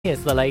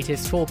Here's the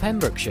latest for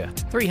Pembrokeshire.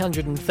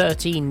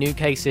 313 new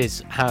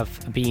cases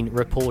have been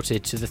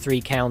reported to the three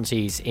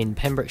counties in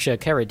Pembrokeshire,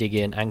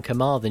 Ceredigion and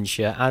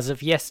Carmarthenshire as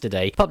of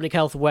yesterday. Public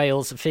Health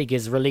Wales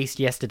figures released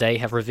yesterday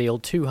have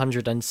revealed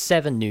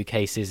 207 new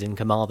cases in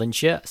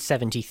Carmarthenshire,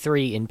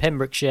 73 in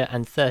Pembrokeshire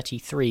and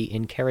 33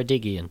 in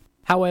Ceredigion.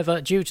 However,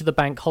 due to the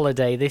bank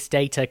holiday, this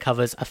data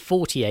covers a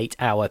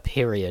 48-hour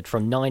period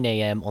from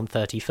 9am on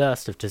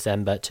 31st of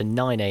December to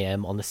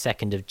 9am on the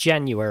 2nd of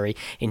January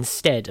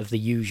instead of the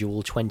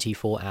usual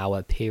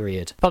 24-hour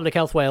period. Public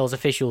Health Wales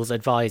officials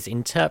advise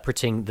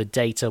interpreting the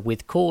data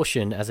with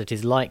caution as it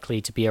is likely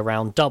to be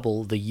around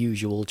double the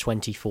usual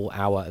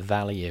 24-hour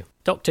value.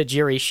 Dr.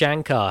 Giri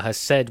Shankar has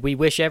said, "We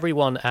wish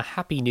everyone a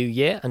happy new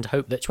year and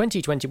hope that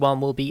 2021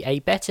 will be a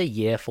better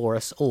year for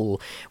us all.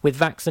 With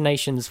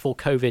vaccinations for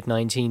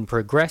COVID-19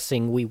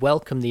 progressing, we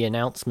welcome the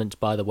announcement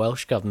by the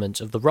Welsh Government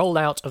of the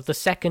rollout of the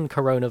second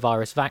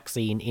coronavirus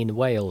vaccine in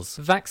Wales.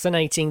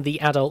 Vaccinating the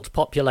adult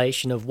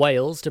population of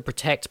Wales to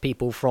protect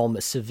people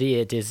from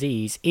severe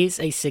disease is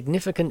a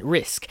significant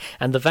risk,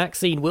 and the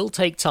vaccine will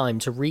take time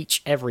to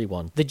reach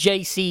everyone. The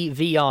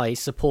JCVI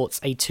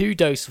supports a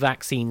two-dose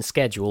vaccine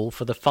schedule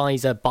for the Pfizer,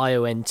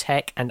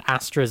 BioNTech and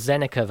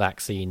AstraZeneca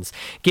vaccines.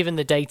 Given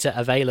the data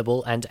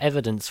available and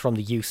evidence from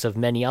the use of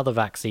many other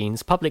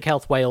vaccines, Public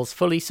Health Wales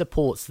fully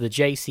supports the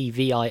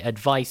JCVI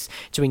advice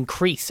to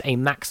increase a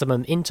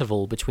maximum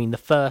interval between the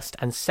first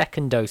and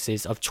second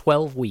doses of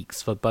 12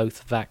 weeks for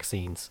both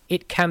vaccines.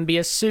 It can be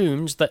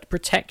assumed that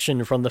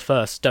protection from the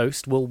first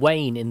dose will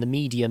wane in the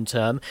medium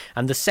term,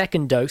 and the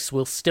second dose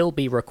will still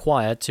be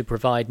required to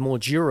provide more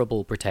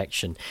durable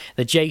protection.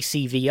 The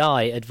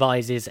JCVI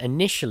advises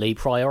initially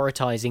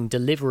prioritising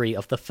delivery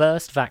of the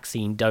first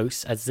vaccine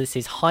dose, as this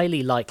is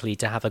highly likely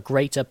to have a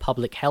greater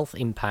public health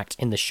impact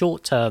in the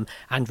short term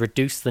and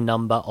reduce the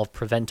number of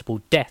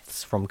preventable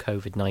deaths from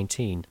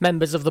COVID-19.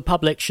 Members of the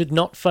public should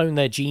not phone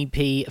their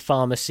GP,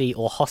 pharmacy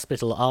or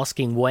hospital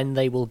asking when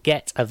they will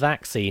get a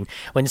vaccine.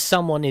 When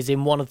someone is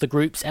in one of the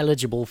groups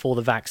eligible for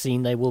the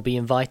vaccine, they will be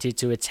invited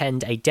to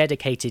attend a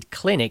dedicated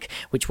clinic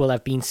which will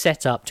have been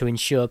set up to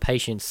ensure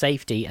patient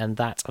safety and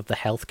that of the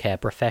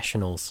healthcare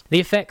professionals. The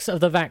effects of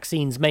the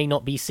vaccines may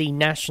not be seen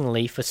nationally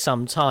for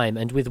some time,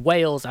 and with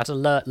Wales at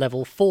alert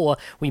level 4,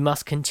 we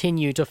must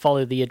continue to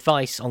follow the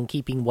advice on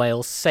keeping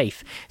Wales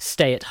safe.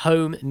 Stay at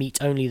home, meet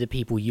only the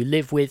people you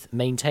live with,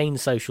 maintain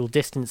social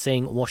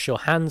distancing, wash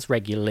your hands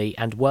regularly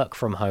and work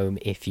from home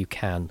if you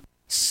can.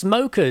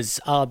 Smokers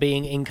are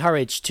being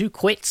encouraged to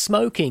quit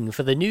smoking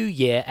for the new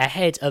year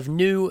ahead of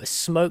new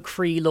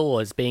smoke-free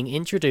laws being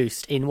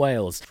introduced in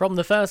Wales. From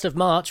the 1st of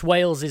March,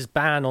 Wales's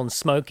ban on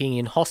smoking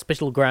in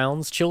hospital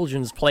grounds,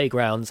 children's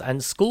playgrounds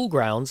and school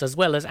grounds, as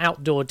well as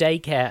outdoor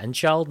daycare and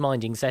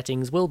childminding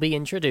settings, will be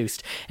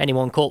introduced.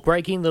 Anyone caught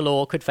breaking the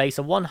law could face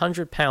a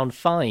 £100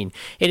 fine.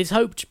 It is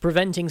hoped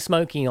preventing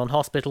smoking on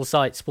hospital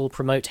sites will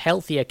promote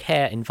healthier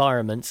care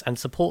environments and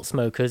support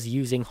smokers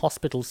using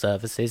hospital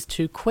services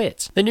to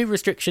quit. The new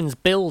restrictions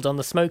build on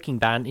the smoking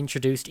ban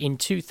introduced in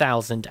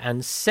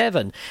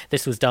 2007.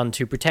 This was done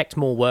to protect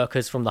more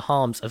workers from the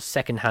harms of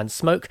second-hand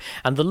smoke,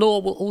 and the law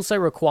will also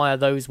require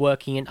those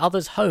working in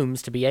others'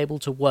 homes to be able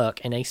to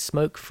work in a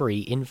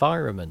smoke-free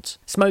environment.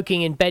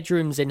 Smoking in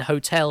bedrooms in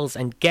hotels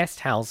and guest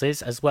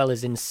houses, as well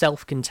as in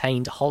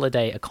self-contained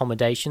holiday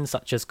accommodation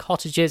such as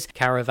cottages,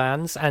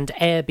 caravans and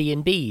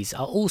Airbnbs,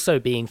 are also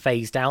being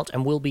phased out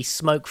and will be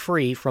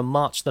smoke-free from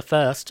March the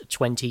 1st,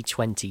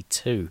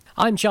 2022.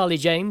 I'm Charlie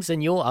James,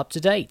 and you're up to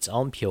date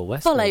on Pure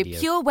West Radio. Follow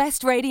Pure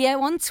West Radio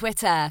on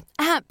Twitter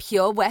at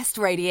Pure West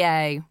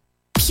Radio.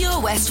 Pure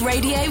West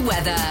Radio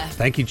weather.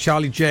 Thank you,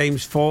 Charlie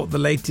James, for the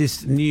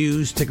latest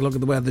news. Take a look at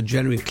the weather.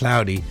 Generally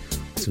cloudy,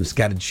 some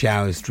scattered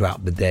showers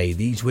throughout the day.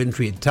 These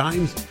wintry at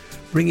times,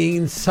 bringing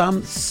in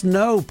some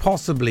snow,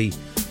 possibly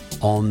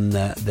on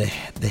the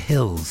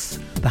hills,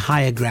 the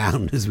higher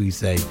ground, as we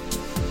say.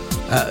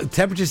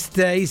 Temperatures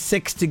today,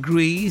 6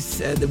 degrees.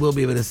 There will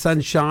be a bit of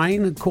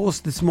sunshine. Of course,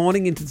 this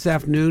morning into this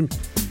afternoon,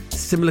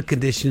 similar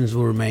conditions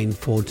will remain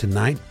for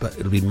tonight, but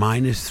it'll be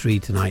 -3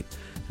 tonight.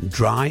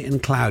 Dry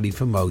and cloudy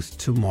for most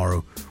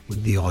tomorrow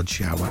with the odd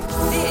shower.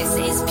 This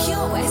is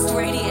Pure West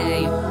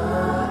Radio.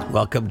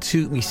 Welcome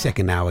to my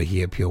second hour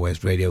here at Pure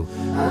West Radio.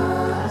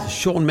 This is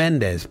Shawn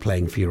Mendes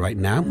playing for you right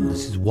now.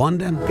 This is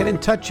Wonder. Get in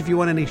touch if you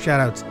want any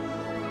shout-outs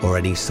or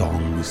any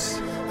songs.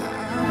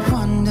 I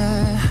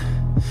wonder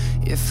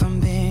if I'm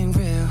being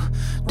real.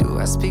 Do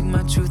I speak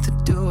my truth or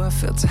do I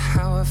filter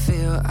how I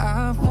feel?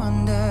 I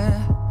wonder,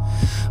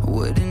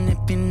 wouldn't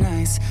it be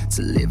nice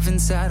to live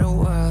inside a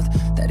world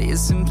that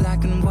isn't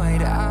black and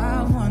white?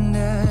 I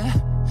wonder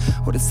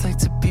what it's like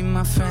to be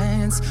my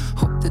friends.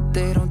 Hope that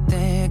they don't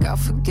think I'll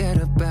forget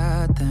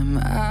about them.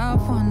 I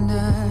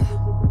wonder.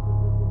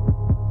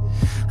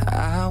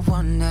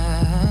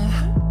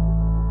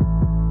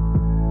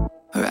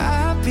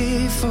 Right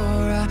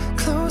before I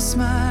close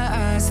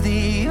my eyes,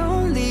 the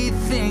only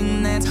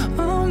thing that's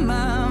on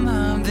my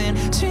mind, been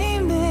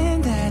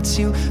dreaming that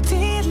you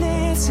feel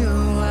it too.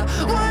 I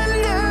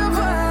wonder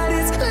what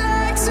it's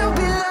like to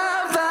be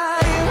loved by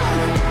you.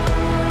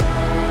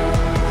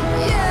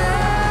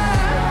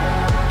 Yeah.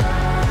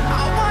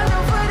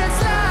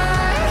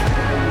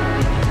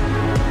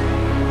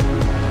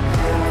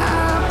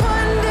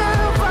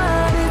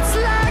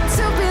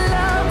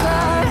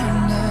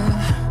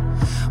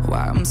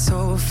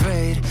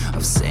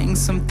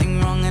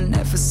 wrong, I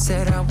never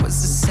said I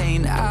was a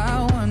saint.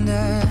 I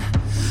wonder,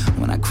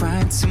 when I cry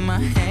into my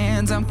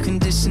hands, I'm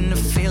conditioned to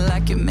feel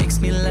like it makes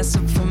me less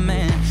of a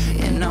man.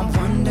 And I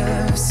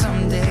wonder if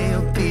someday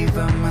you'll be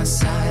by my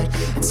side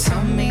and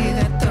tell me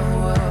that the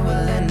world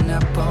will end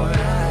up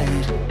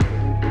alright.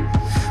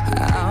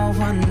 I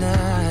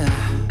wonder,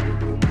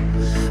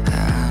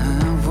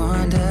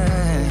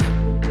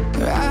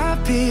 right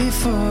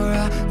before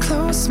I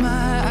close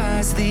my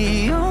eyes,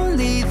 the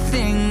only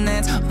thing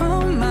that's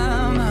on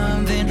my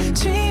mind, been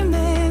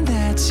dreaming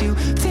that you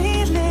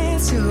feel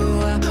it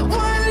too. I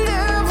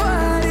wonder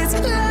what it's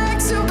like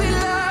to be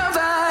loved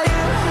by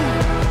you.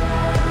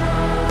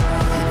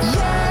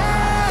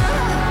 Yeah,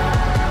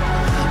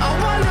 I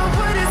wonder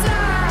what it's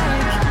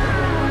like.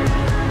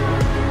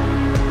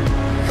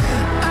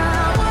 I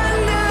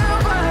wonder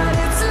what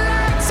it's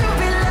like to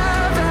be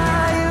loved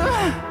by you.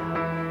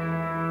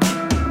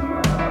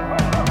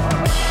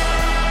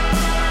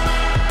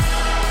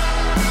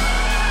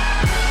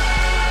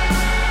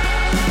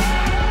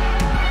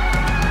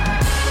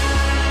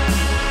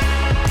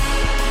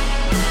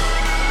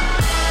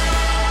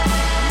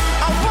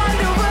 I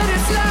wonder what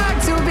it's like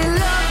to be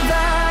loved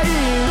by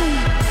you.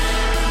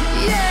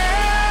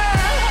 Yeah,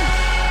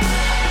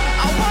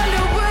 I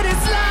wonder what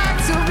it's like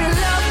to be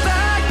loved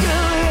by you.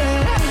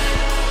 Yeah,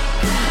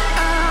 I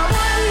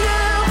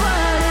wonder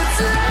what it's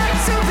like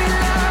to be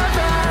loved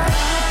by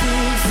you.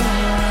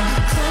 Before I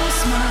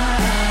close my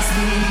eyes,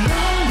 the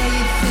only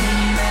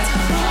thing that's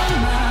on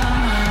my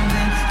mind,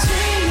 and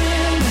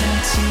dreaming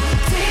that you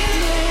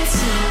feel it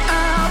too. I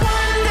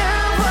wonder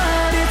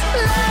what it's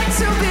like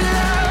to be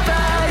loved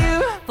by you.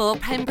 For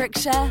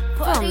Pembrokeshire,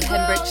 from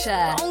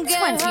Pembrokeshire,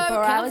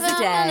 24 hours a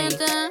day.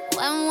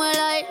 When will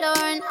I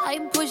learn? I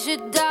push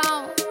it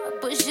down,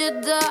 push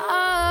it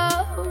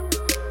down.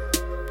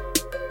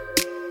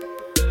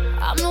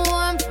 I'm the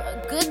one for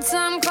a good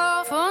time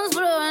call. Phone's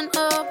blowing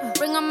up.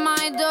 Ring on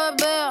my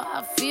doorbell.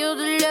 I feel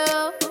the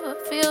love,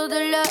 feel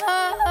the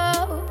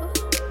love.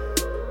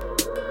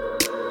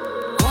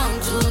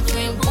 1, 2,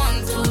 3,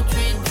 1, 2,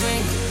 3,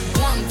 drink.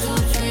 1, 2,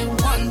 3,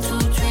 1, 2,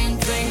 3,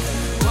 drink.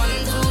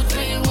 1, 2,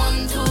 3,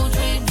 1, 2,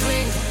 3,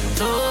 drink.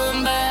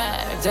 Turn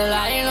back till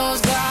I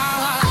lose God.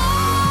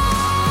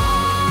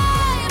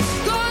 I'm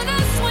gonna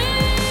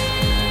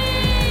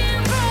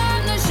swim from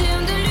the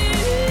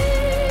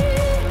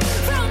chandelier,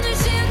 from the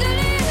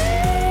chandelier.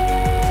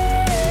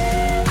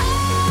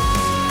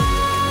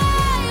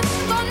 I'm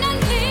gonna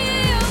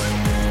live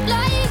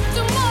like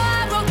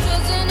tomorrow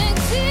doesn't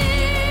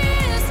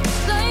exist,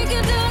 like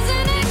it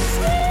doesn't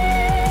exist.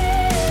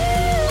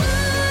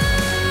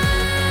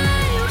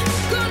 I'm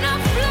gonna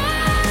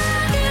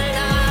fly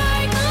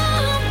like a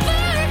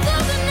bird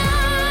of the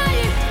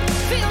night,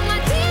 feel my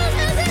tears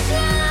as they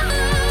fly.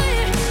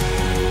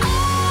 I'm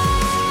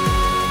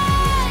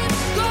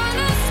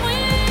gonna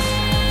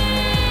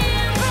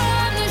swim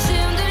from the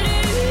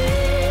chandelier,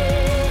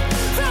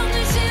 from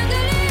the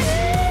chandelier.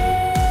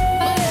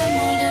 But I'm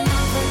holding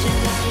on for your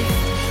life.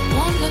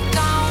 Won't look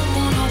down,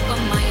 won't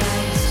open my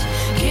eyes.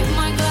 Keep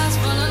my glass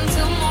full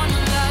until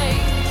morning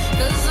light.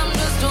 'Cause I'm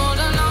just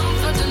holding on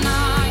for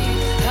tonight.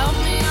 Help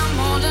me, I'm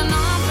holding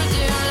on for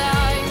dear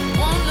life.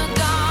 Won't look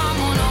down,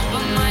 won't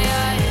open my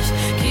eyes.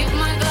 Keep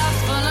my glass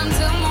full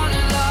until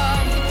morning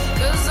light.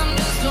 'Cause I'm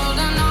just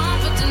holding on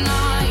for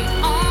tonight,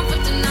 on for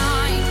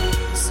tonight.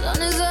 Sun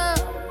is up,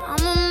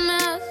 I'm a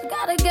mess.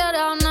 Gotta get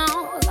out now,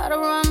 gotta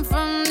run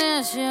from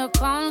this. Here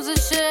comes the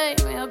shame,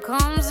 here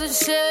comes the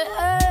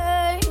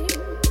shame.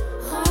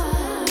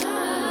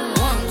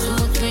 1,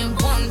 2, 3,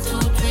 1,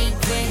 2, 3,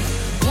 drink.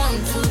 1,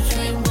 2,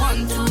 3, 1,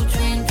 2,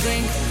 3,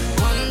 drink.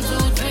 1,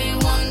 2, 3,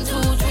 1,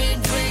 2, 3,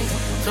 drink.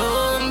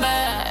 Turn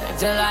back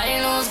till I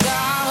lose God.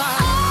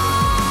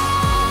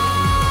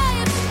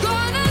 I'm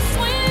gonna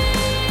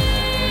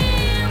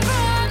swim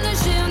from the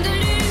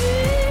chandelier,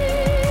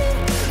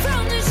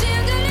 from the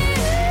chandelier.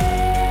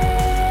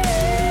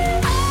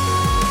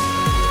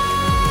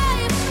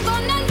 I'm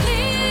gonna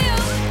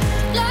live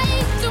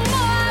like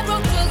tomorrow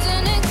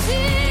doesn't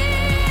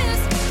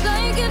exist,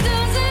 like it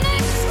doesn't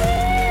exist.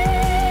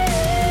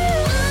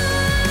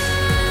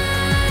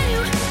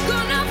 I'm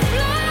gonna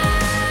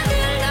fly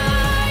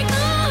like a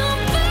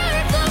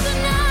bird of the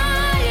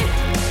night,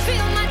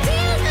 feel my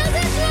tears as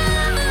they fly.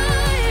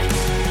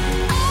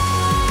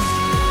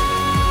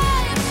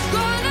 I'm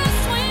gonna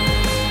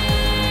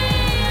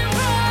swim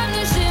from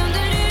the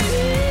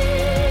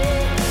chandelier,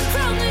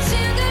 from the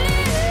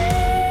chandelier.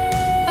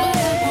 But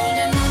I'm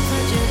holding on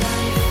for your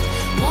life.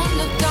 Won't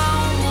look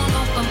down, won't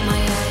open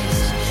my eyes.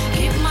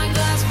 Keep my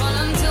glass full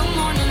until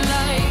morning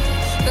light.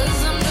 'Cause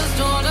I'm just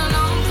holding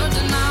on for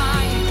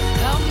tonight.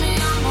 Help me,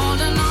 I'm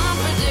holding on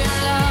for dear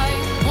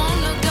life. Won't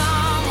look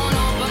down, won't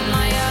open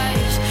my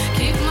eyes.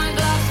 Keep my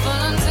glass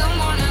full until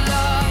morning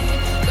light.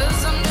 'Cause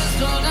I'm just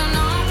holding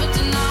on for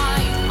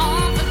tonight,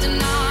 on for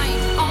tonight,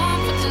 on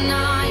for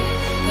tonight.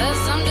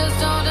 'Cause I'm just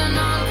holding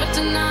on for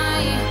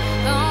tonight.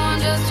 No, I'm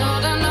just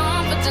holding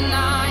on for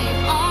tonight,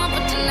 on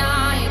for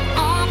tonight,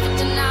 on for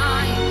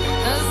tonight.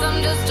 'Cause I'm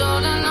just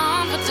holding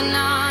on for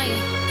tonight.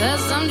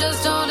 'Cause I'm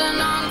just holding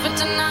on for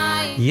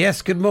tonight.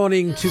 Yes, good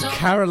morning to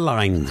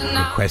Caroline.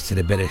 Requested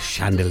a bit of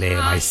Chandelier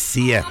by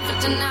Sia.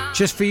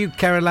 Just for you,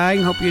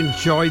 Caroline. Hope you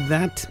enjoyed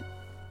that.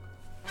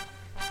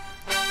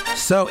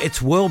 So, it's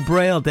World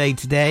Braille Day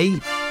today.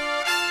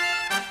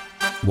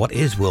 What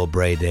is World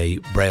Braille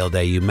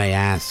Day, you may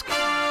ask?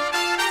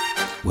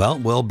 Well,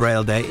 World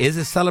Braille Day is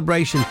a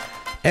celebration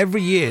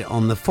every year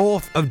on the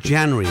 4th of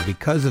January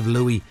because of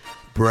Louis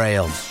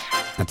Braille.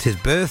 That's his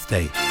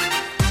birthday.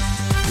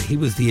 He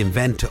was the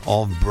inventor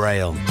of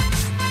Braille.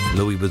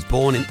 Louis was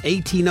born in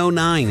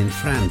 1809 in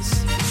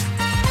France,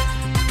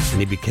 and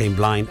he became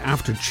blind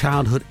after a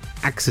childhood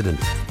accident.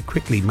 He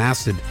quickly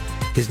mastered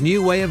his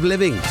new way of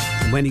living.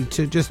 When he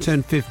just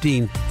turned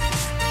 15,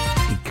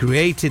 he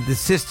created the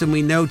system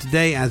we know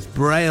today as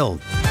Braille.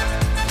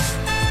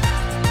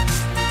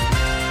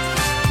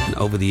 And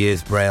over the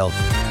years, Braille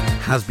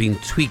has been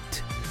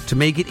tweaked to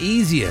make it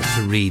easier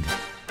to read,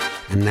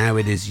 and now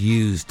it is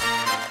used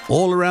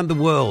all around the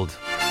world.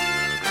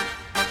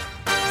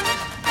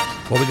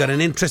 Well, we've got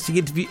an interesting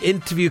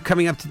interview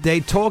coming up today,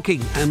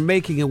 talking and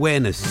making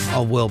awareness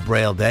of World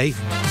Braille Day.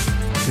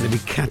 Going to be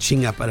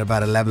catching up at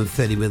about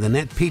 11:30 with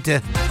Annette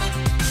Peter,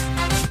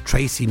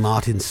 Tracy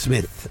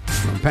Martin-Smith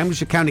from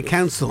Pembrokeshire County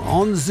Council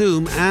on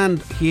Zoom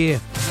and here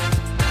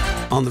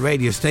on the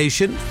radio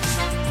station.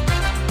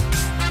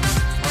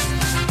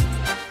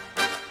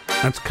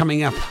 That's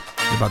coming up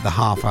at about the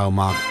half-hour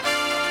mark,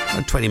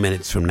 about 20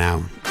 minutes from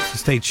now. So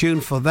stay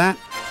tuned for that.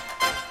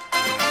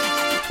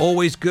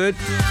 Always good,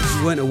 if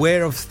you weren't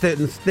aware of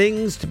certain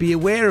things, to be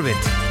aware of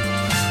it.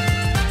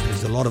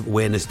 There's a lot of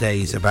awareness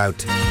days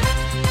about.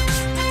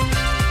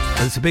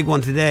 And it's a big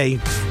one today,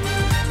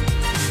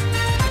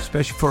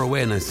 especially for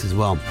awareness as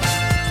well.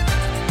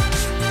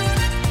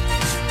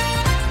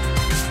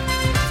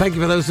 Thank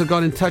you for those who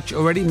got in touch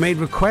already, made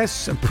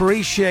requests.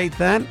 Appreciate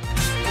that.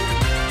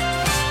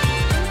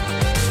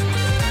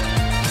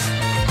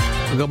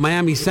 We've got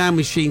Miami Sound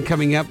Machine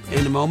coming up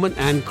in a moment,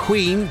 and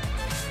Queen.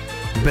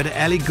 A bit of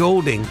Ellie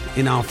Goulding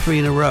in our 3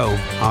 in a row,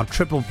 our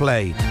triple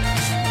play,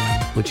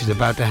 which is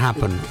about to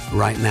happen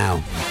right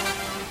now.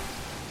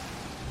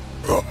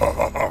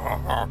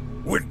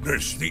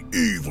 Witness the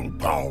evil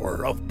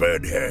power of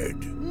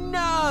Bedhead.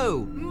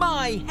 No!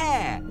 My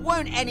hair!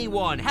 Won't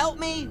anyone help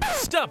me?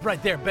 Stop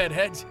right there,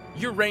 bedheads.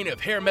 Your reign of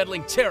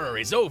hair-meddling terror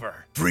is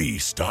over.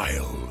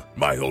 Freestyle,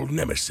 my old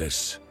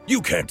nemesis. You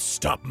can't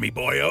stop me,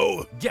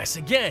 boyo. Guess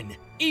again.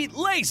 Eat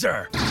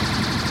laser!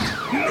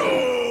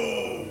 No!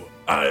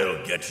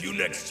 I'll get you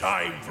next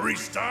time,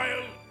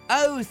 Freestyle.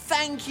 Oh,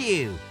 thank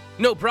you.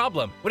 No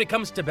problem. When it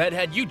comes to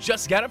bedhead, you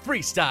just gotta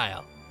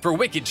freestyle. For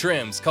wicked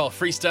trims, call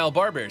Freestyle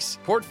Barbers,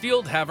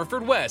 Portfield,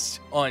 Haverfordwest,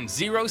 on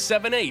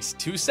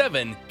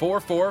 07827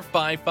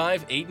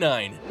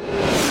 445589.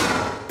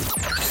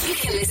 You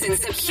can listen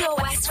to Pure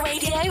West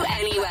Radio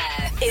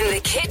anywhere. In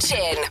the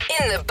kitchen,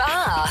 in the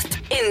bath,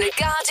 in the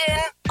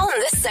garden, on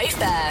the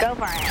sofa. Go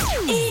for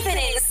it. Even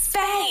in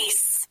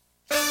space.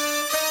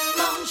 Come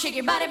on, shake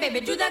your body,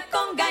 baby, do that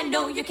conga.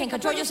 No, you can't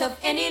control yourself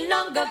any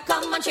longer.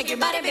 Come on, shake your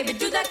body, baby,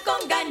 do that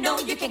conga. No,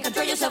 you can't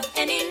control yourself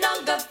any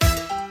longer.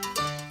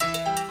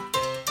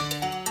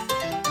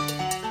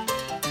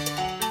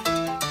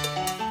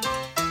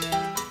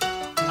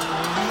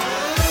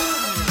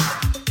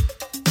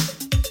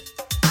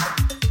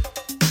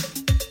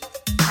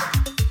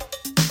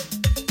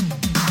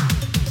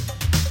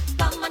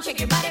 Come on, shake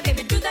your body,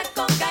 baby, do that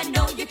conga.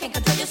 No, you can't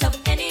control yourself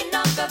any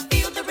longer.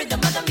 Feel the rhythm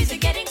of the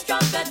music getting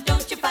stronger.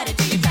 Don't you fight it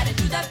till you try to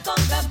do that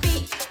conga beat.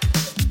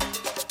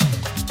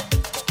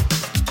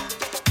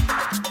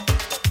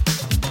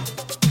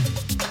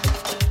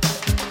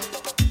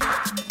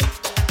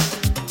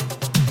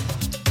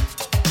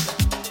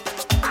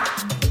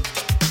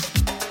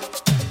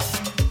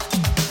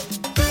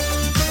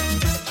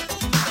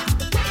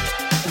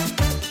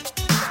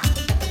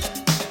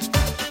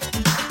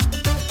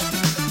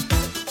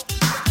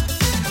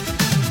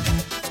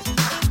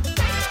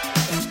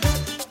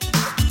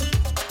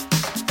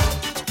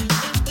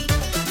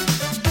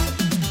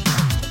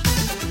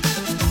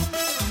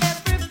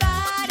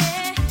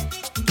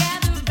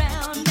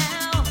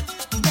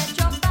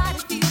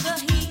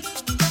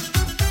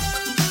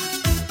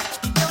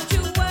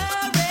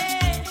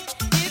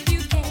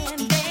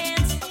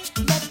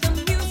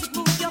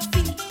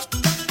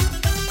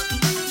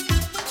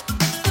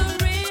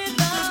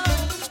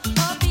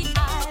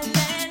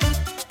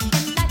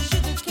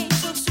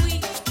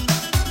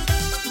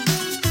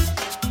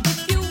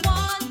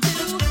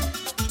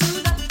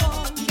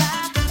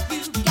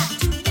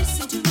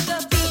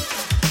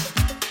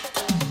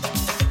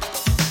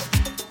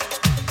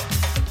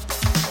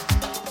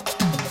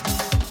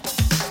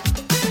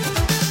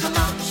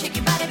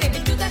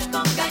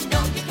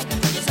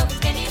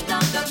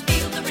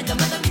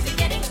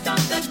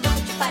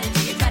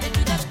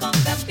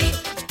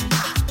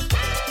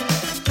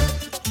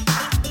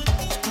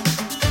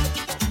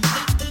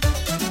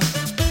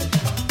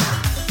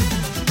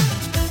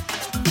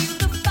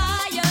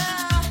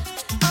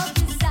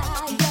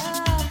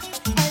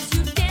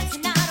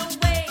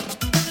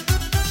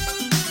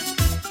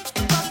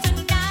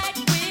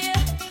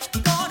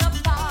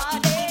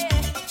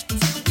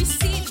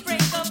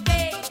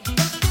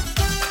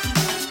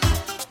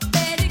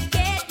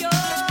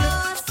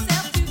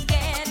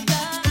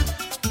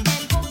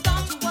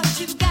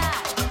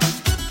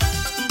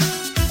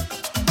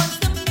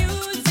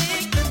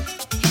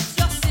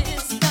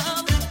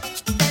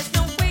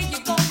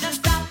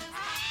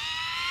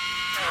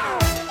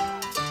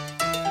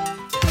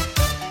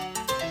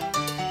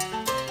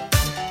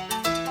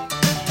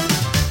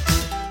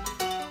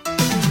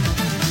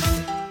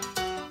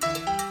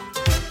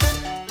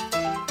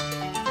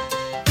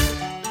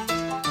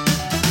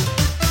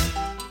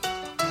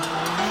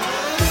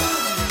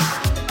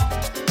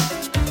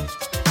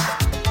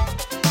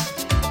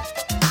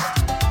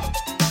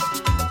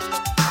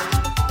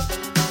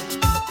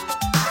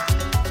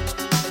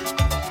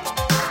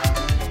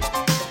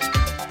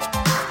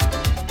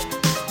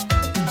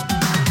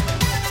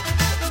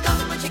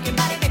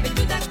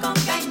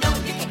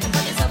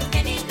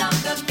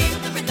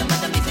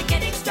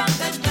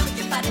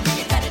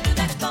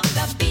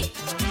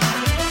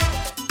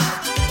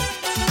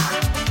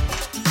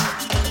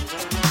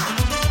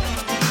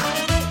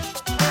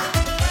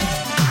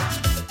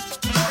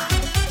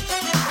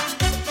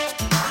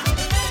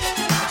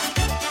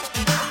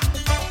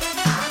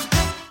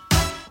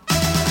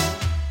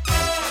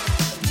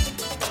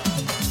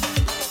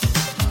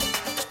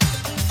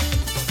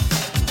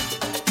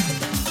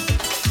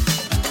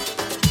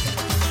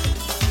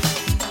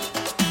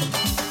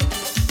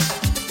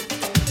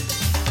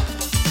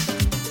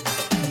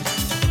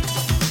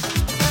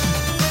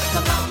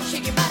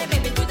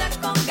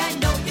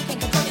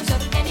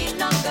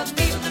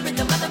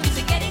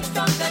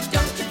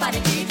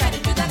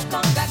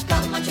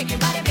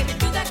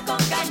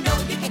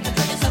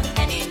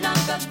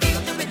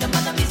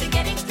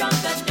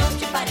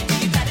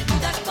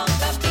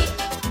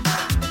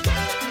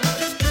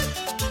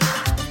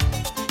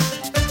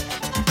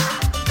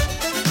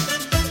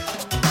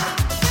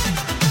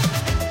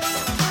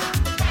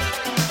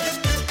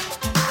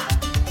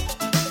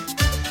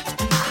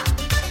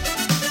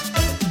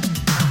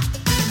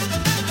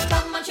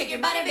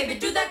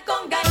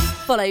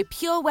 Follow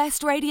Pure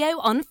West Radio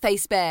on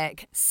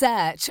Facebook.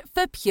 Search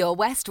for Pure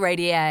West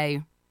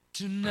Radio.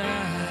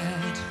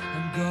 Tonight,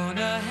 I'm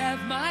gonna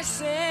have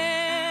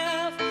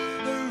myself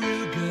a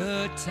real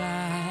good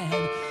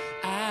time.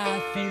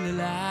 I feel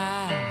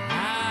alive.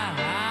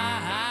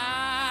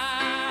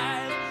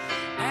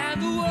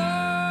 And the world,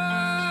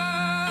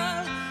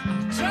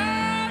 I'm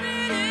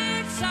turning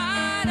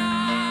inside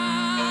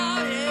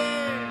out.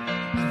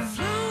 Yeah. I'm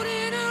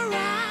floating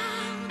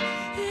around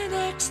in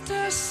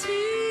ecstasy.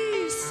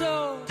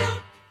 So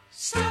don't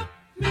stop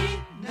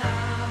me now.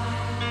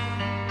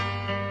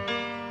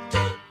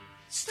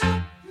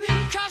 Stop me,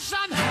 'cause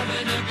I'm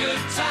having a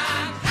good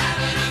time,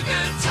 having a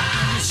good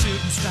time. A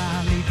shooting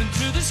star leaping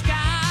through the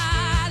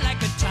sky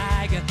like a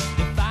tiger,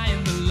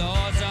 defying the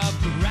laws of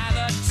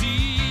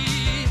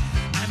gravity.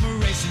 I'm a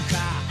racing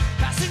car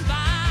passing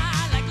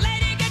by like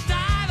Lady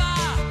Godiva.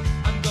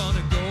 I'm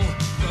gonna go,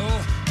 go,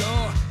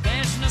 go.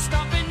 There's no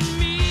stopping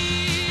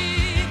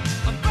me.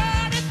 I'm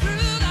burning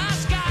through the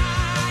sky,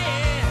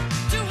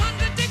 yeah.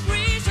 200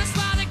 degrees, that's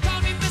why they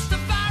call me Mr.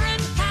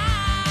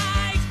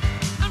 Fahrenheit.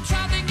 I'm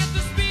traveling at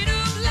the speed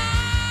of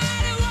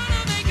light. I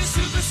wanna make a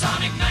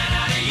supersonic man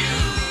out of you.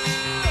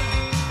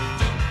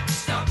 Don't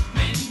stop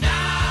me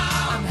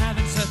now. I'm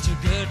having such a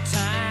good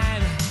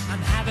time.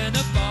 I'm having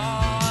a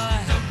ball.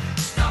 Don't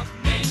stop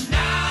me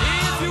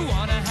now. If you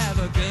wanna have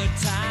a good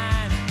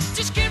time,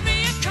 just give me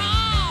a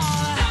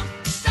call. Don't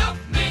stop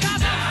me now.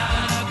 'Cause I'm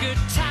having a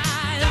good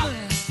time. Don't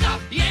stop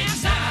me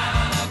yes, now. I'm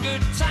having a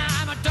good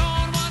time. I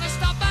don't wanna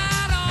stop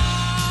at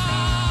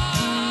all.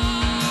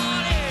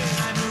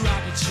 Yeah. I'm a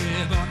rocket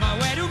ship on my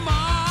way to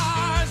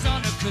Mars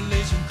on a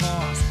collision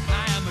course.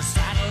 I am a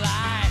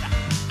satellite.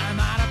 I'm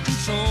out of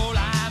control.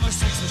 I'm a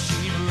sex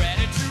machine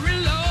ready to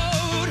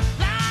reload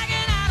like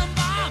an atom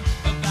bomb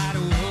about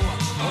to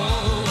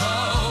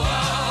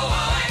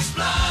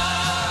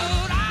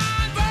explode.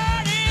 I'm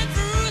burning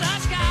through the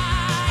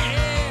sky.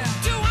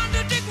 Yeah.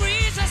 200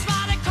 degrees, that's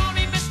why they call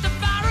me Mr.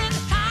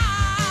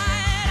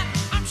 Fahrenheit.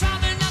 I'm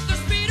traveling at the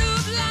speed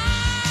of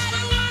light.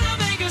 I wanna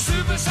make a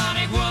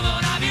supersonic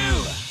woman of you.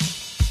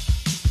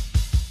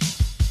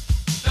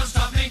 Don't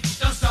stop me,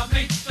 don't stop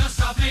me, don't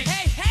stop me.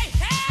 Hey, hey,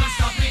 hey! Don't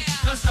stop me,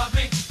 don't stop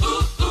me.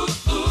 Ooh, ooh,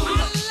 ooh.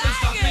 Don't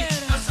stop me,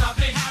 don't stop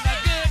me. Have a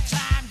good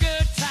time,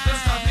 good time.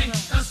 Don't stop me,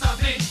 don't stop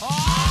me. Oh!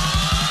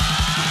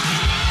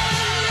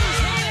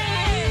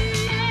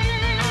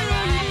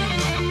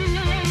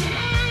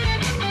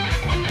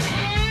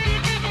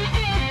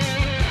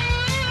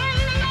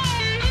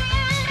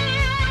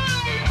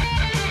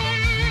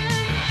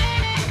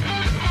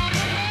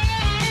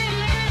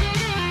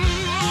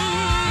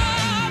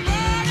 I'm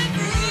burning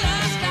through the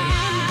sky.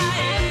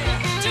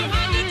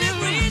 200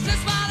 degrees,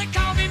 that's why they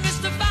call me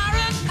Mr.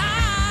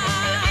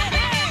 Fahrenheit.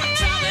 I'm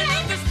traveling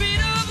at the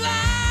speed of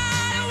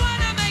light. I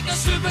wanna make a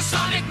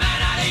supersonic man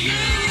out of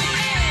you.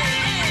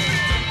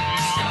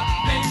 Don't stop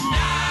me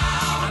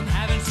now. I'm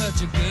having such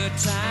a good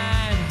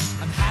time.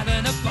 I'm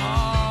having a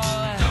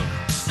ball. Don't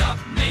stop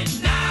me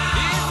now.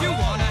 If you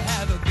wanna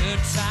have a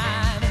good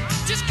time,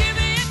 just give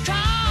me a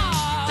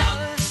call.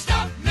 Don't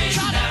stop me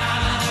now. I'm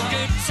having a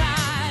good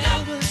time.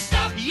 Don't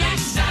stop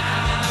yes, I'm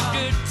having a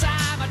good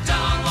time. I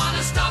don't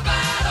wanna stop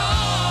at all.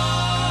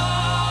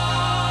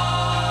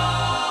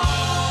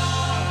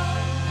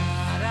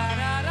 Da,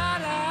 da, da,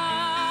 da,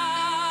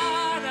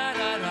 da,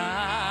 da, da.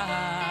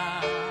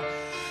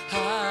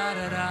 Ha,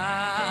 da, da.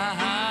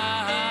 Ha,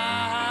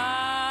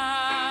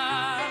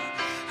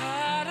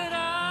 da,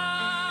 da.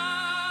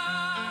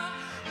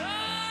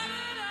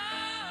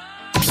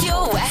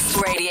 Pure West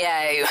Radio.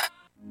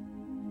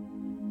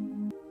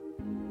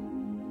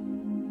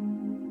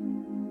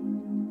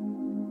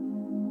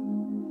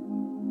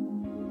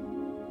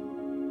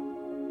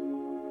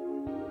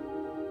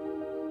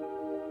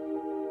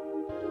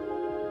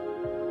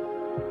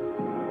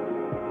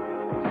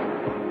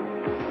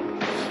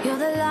 You're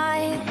the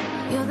light,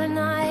 you're the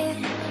night,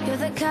 you're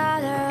the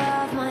color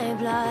of my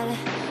blood.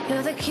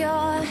 You're the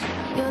cure,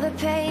 you're the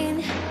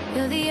pain,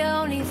 you're the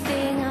only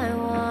thing I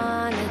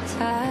wanna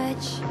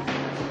touch.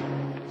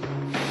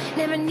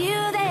 Never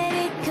knew that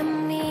it could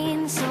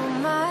mean so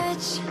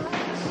much,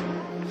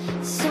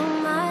 so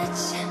much.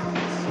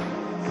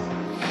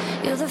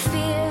 You're the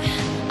fear,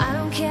 I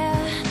don't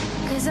care,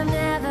 'cause I've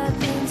never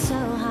been so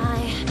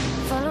high.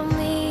 Follow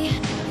me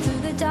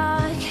through the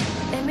dark,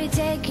 let me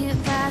take you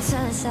past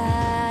the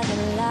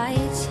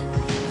satellites.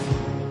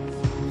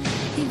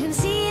 You can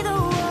see the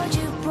world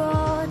you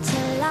brought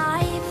to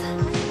life,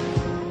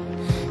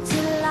 to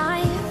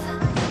life.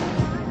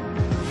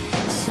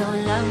 So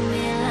love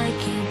me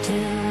like you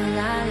do,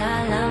 la la,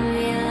 love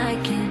me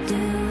like you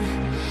do.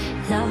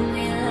 Love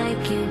me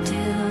like you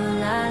do,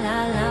 la la,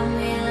 love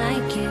me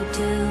like you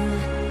do.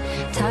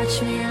 Touch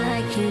me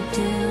like you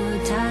do,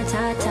 ta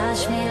ta,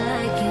 touch me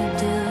like you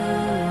do.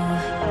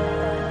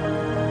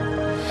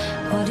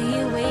 What are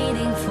you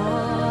waiting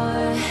for?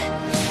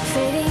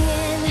 Fading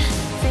in,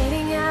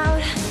 fading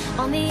out,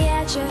 on the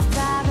edge of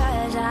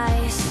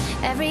paradise.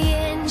 Every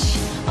inch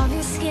of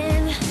your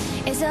skin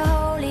is a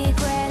holy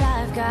grail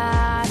I've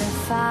gotta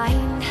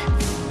find.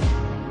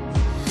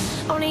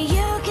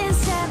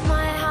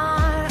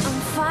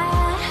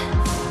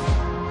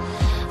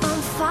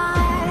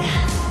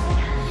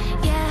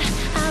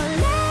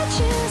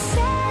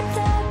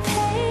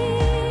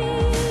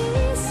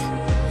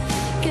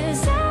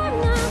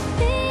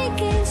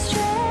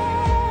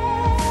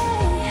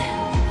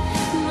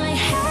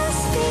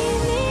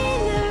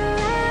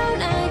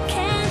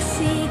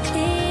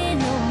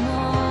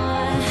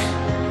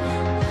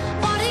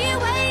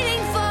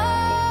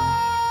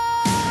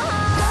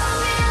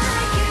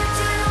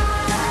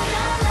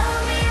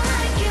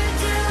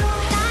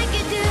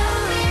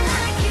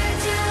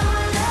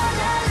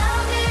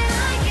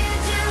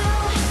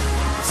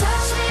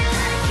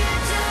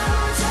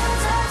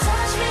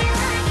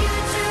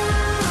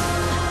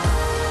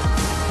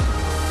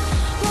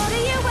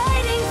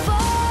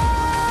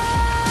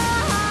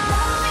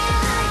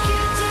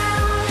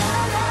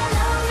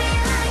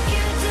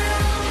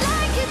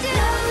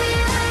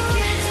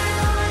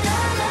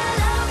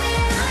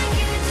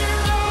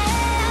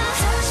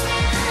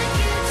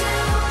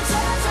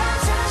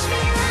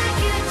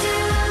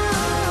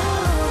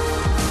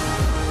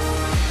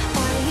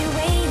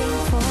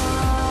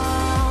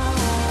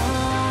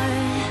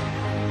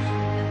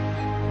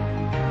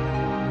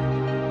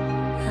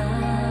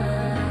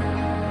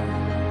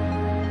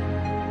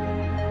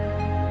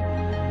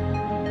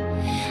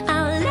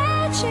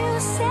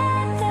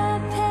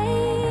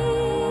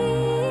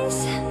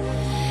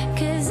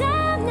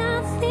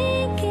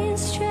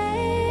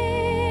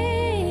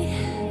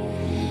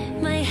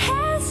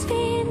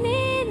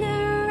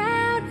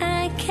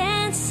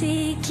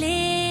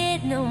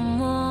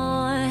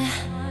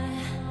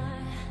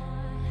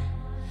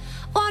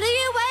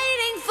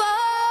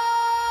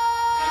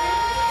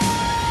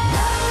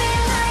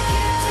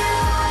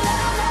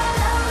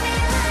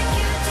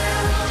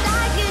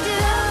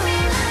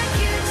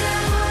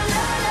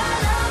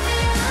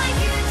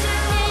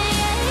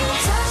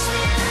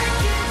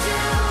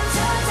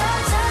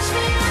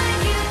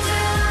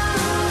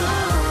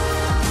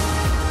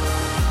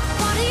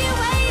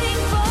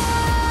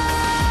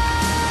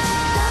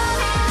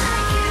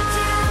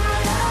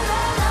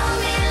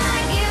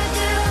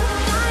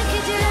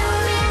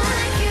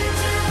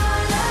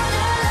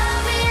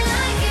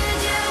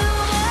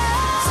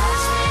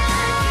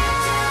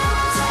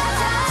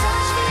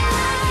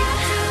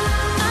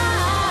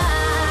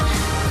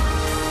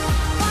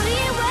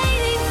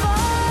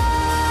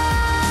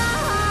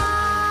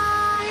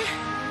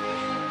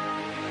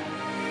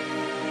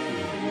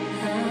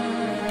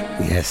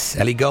 Yes,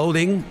 Ellie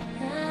Goulding.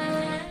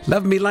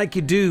 Love Me Like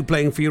You Do,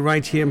 playing for you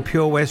right here in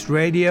Pure West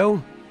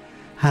Radio.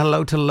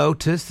 Hello to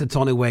Lotus, that's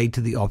on her way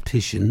to the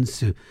opticians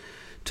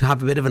to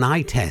have a bit of an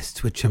eye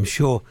test, which I'm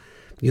sure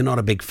you're not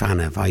a big fan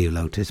of, are you,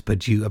 Lotus?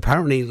 But you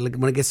apparently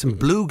want to get some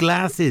blue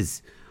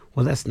glasses.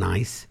 Well, that's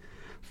nice.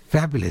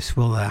 Fabulous.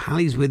 Well,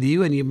 Hallie's with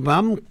you and your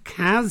mum,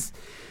 Kaz,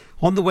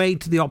 on the way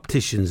to the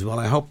opticians. Well,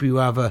 I hope you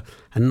have a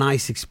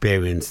nice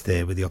experience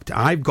there with the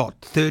opticians. I've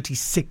got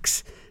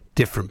 36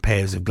 different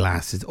pairs of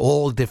glasses,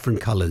 all different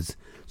colours.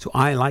 So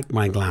I like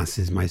my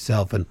glasses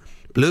myself, and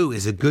blue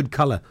is a good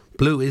colour.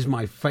 Blue is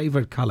my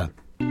favourite colour.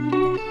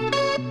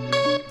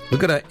 We've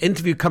got an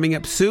interview coming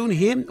up soon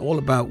here, all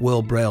about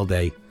World Braille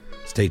Day.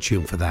 Stay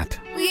tuned for that.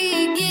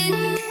 We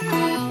get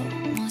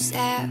almost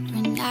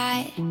every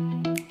night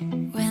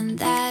when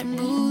that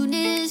moon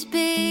is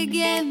big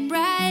and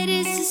bright.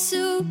 It's a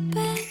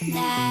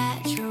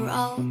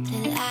supernatural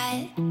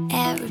delight.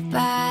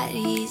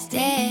 Everybody's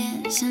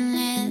dancing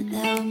in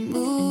the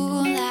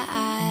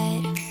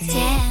moonlight,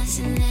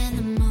 dancing in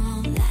the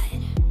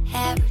moonlight.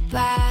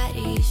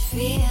 Everybody's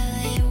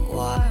feeling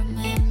warm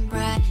and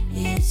bright.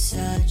 It's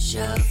such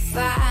a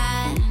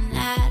fine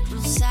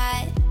natural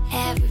sight.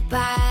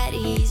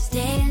 Everybody's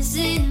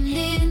dancing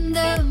in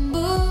the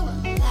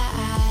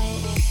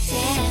moonlight,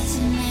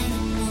 dancing in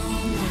the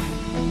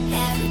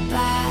moonlight.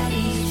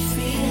 Everybody's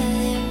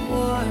feeling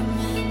warm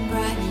and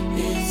bright.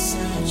 It's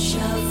such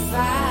a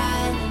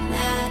fine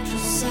natural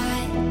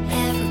sight.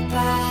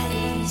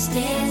 Everybody's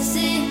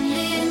dancing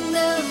in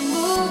the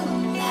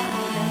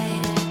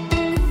moonlight.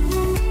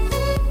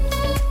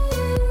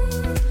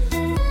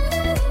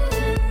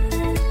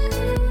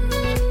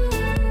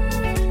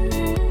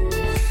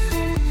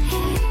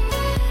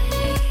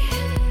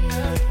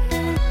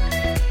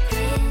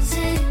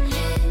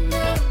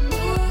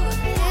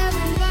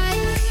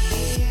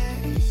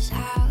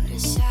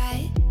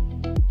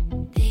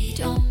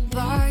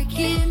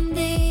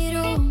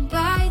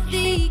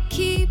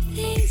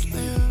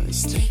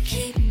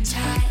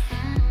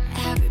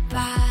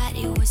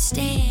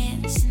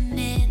 Dancing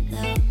in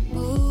the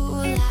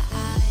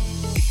moonlight,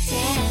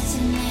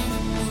 dancing in the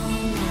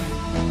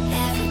moonlight.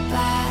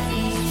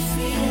 Everybody's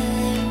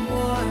feeling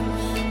warm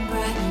and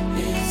bright.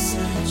 It's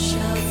such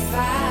a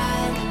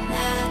fine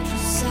natural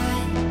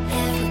sight.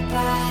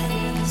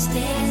 Everybody's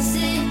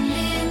dancing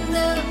in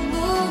the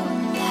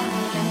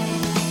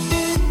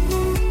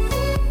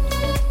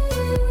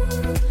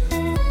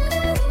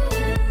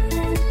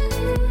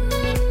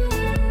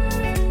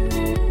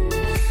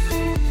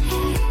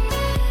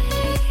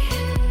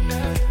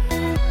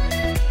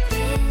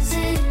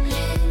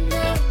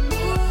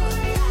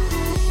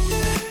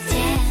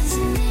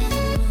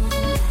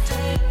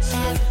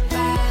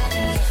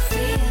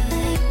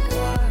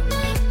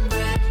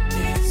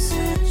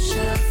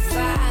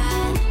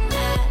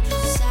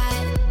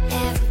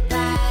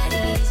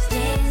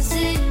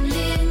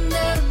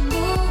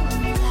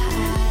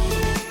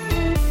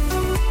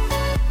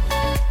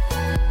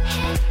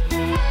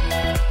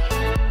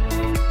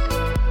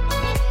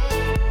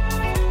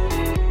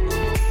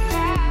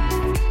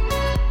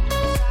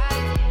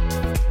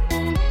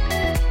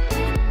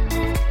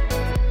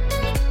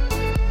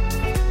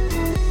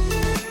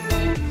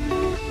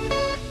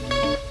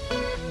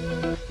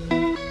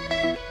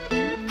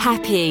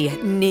Happy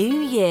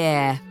New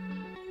Year.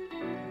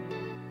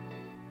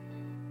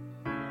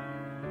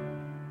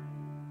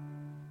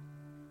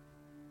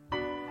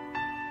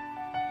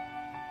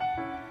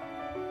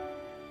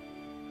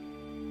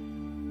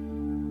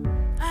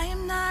 I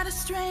am not a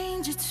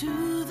stranger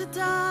to the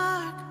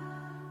dark.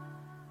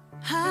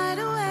 Hide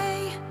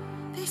away,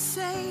 they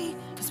say,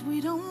 'cause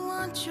we don't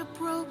want your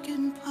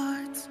broken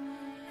parts.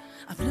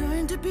 I've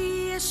learned to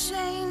be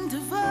ashamed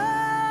of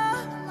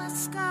all my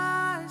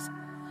scars.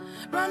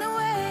 Run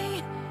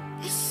away,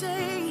 they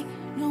say,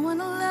 no one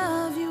will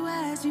love you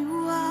as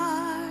you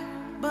are.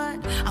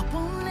 But I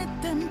won't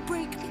let them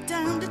break me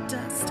down to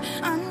dust.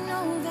 I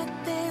know that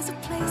there's a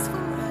place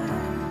for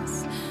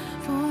us,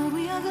 for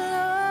we are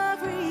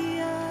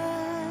glorious.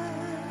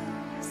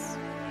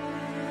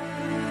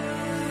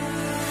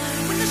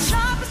 When the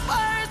sharpest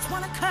words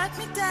wanna cut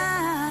me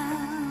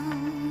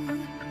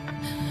down,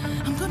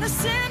 I'm gonna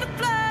send the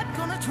blood,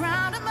 gonna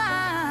drown them out.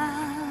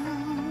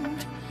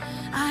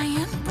 I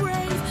am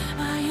brave,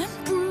 I am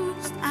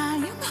bruised, I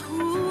am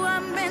who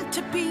I'm meant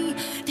to be.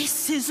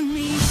 This is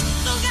me.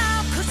 Look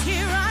out, 'cause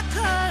here I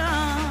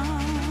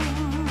come.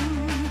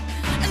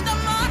 And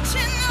I'm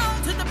marching on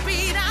to the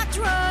beat I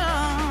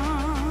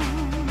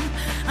drum.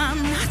 I'm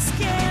not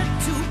scared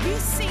to be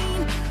seen.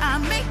 I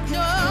make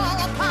no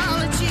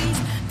apologies.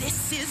 This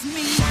is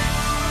me.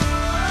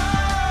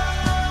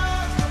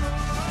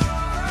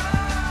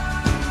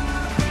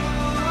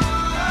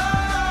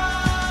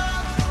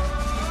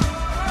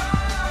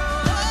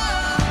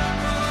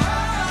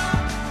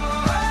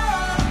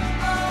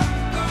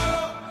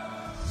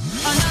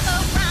 Another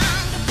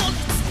round of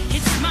bullets,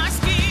 it's my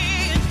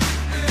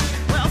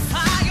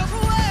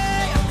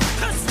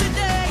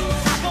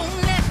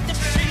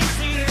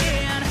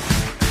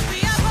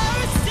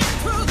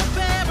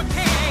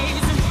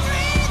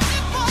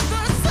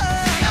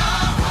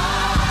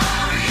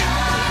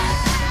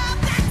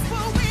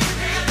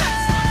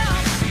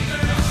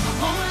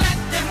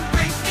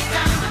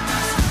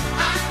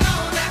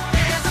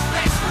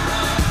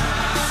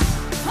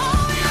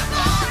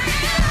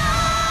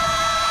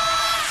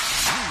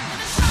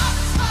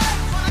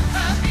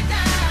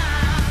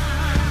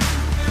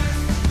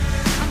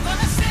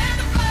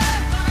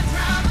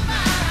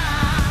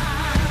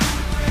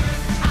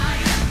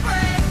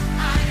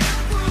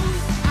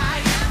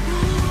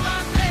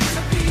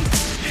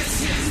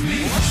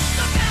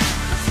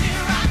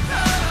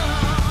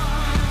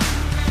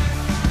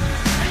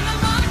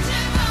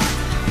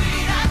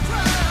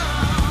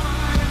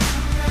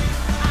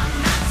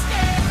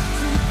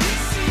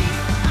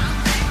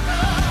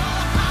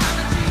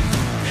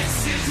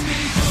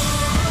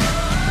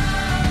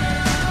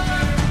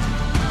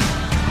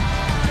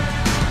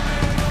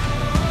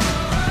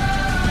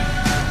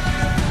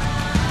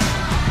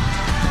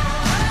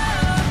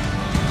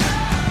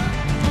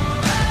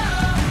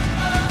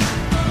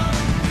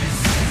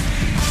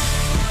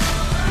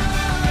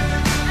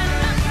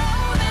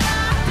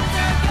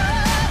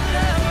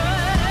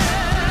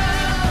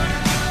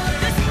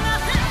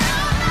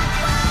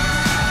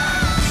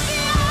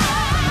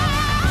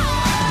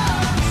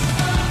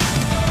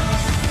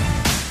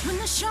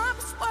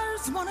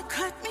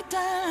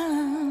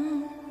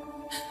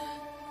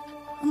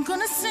I'm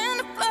gonna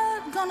send a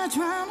flood, gonna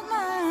drown a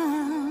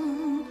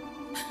mind.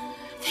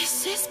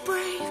 This is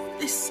brave,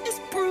 this is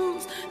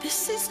bruised,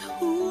 this is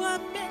who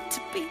I'm meant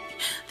to be.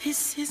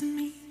 This is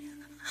me.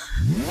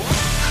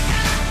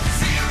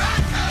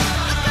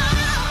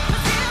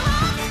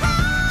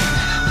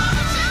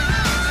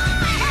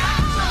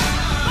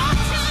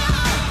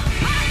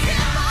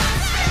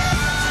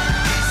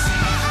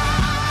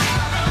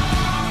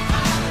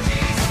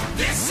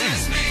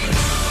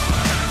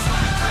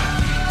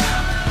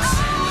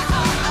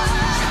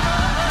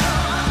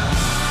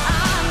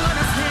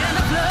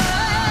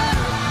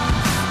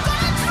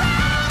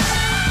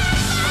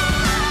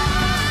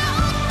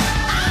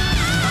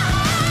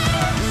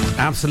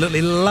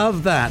 Absolutely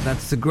love that.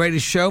 That's the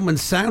Greatest Showman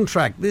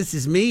soundtrack. This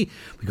is me.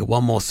 We got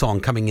one more song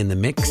coming in the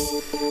mix,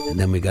 and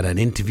then we got an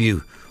interview.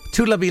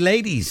 Two lovely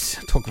ladies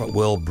talk about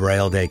World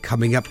Braille Day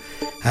coming up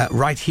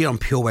right here on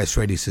Pure West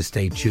Radio, so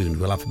stay tuned.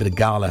 We'll have a bit of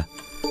gala.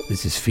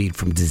 This is Feed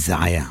from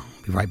Desire.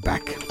 Be right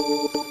back.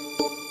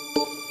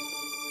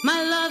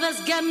 My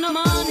lover's got no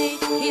money,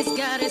 he's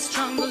got his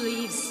strong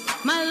beliefs.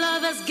 My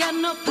lover's got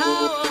no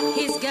power,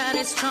 he's got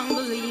his strong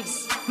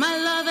beliefs. My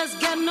lover's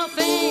got no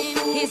fame,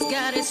 he's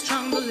got his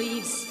strong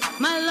beliefs.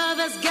 My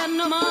lover's got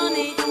no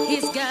money,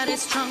 he's got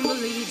his strong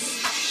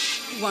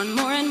beliefs. Want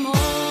more and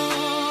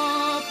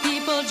more,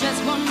 people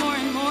just want more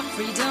and more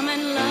freedom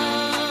and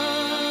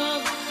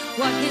love.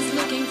 What he's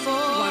looking for,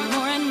 want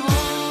more and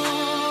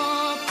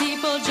more,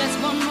 people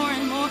just want more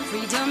and more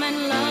freedom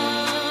and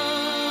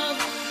love.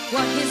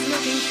 What he's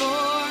looking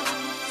for,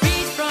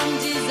 freed from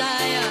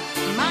desire,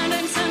 mind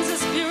and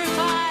senses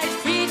purified,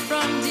 freed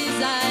from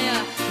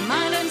desire,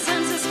 mind and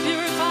senses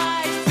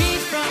purified,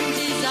 freed from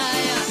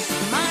desire,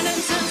 mind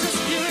and senses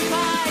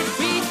purified,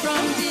 freed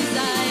from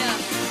desire.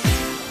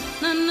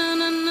 Na na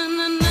na na na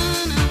na na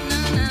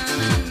na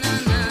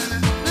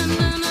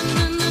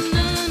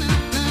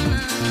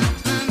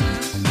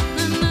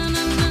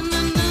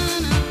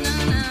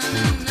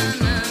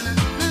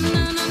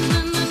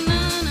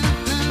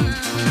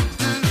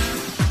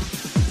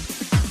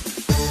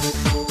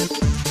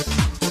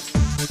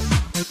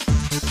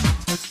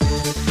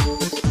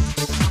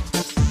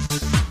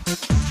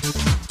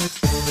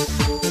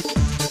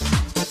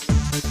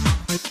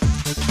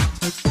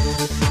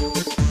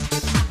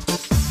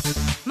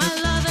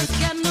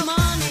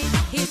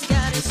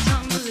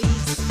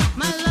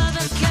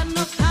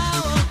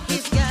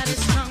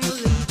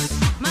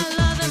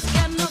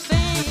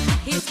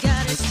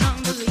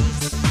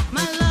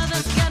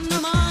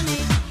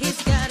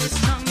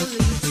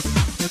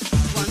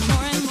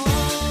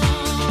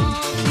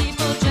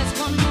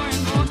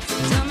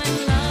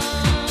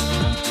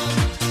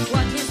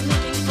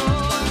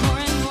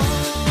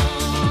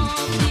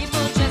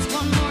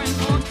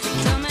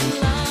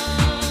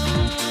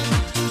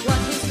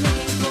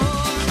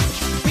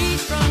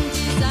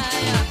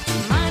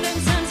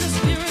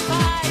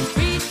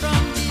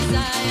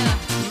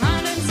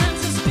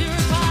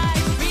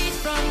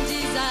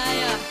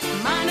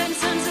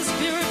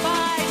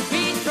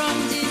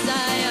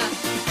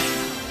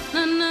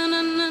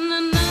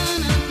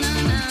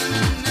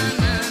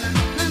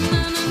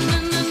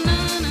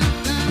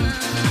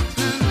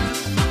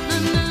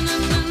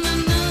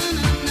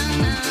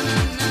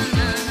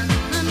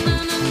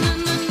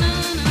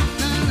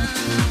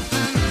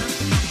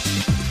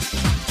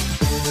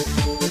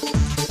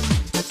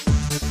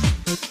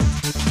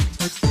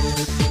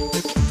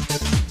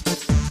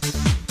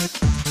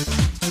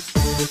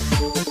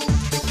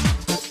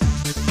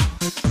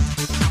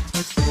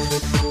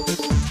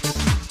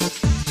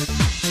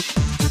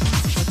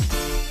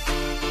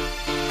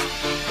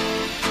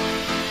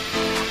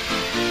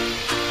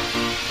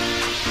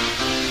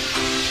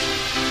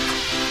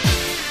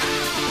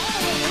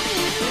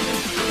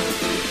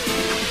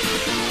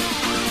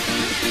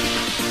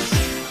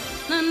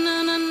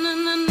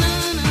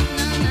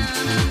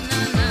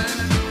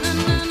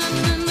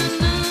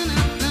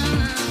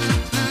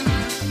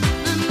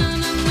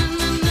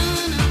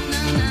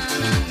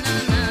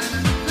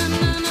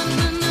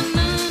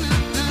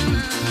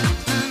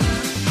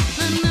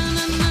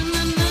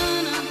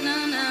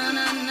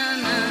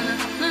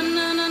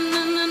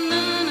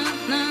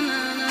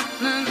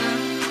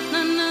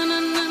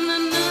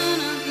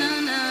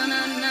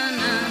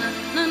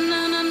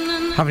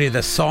Haven't heard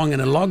the song in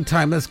a long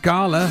time. That's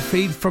Gala,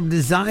 Feed from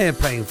Desire,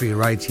 playing for you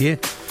right here.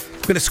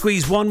 We're going to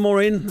squeeze one more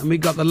in, and we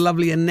got the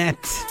lovely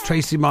Annette,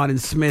 Tracy Martin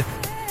Smith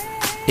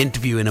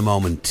interview in a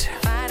moment.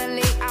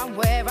 Finally, I'm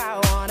where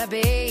I want to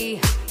be.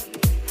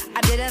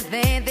 I didn't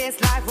think this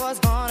life was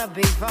going to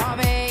be for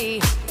me.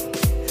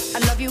 I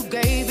love you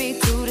gave me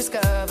to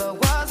discover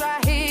was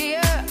right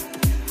here.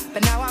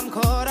 But now I'm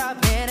caught up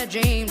in a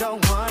dream,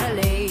 don't want to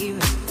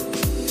leave.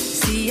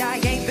 See, I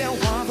ain't been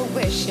one for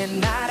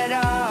wishing, not at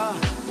all.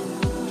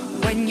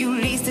 When you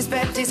least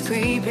expect it's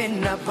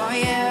creeping up on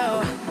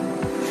you.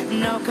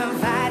 No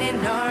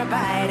confiding nor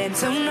biting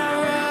to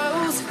no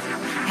rules.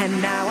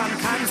 And now I'm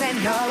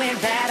content knowing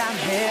that I'm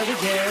here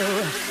with you.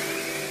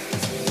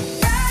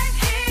 Right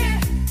here,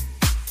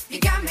 you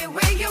got me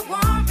where you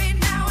want me.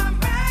 Now I'm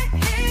right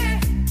here,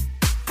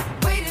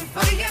 waiting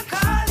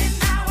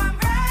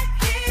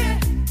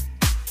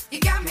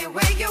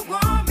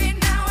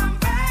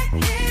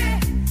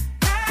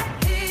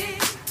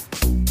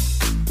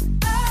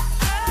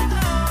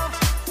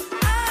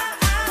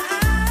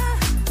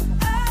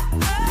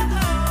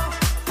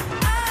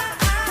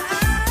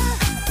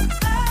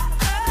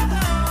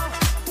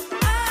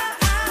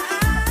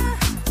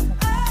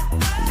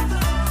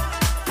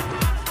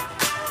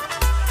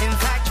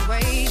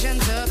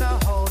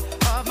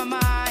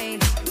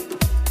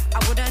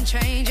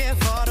change it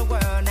for the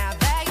world. Now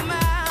that you're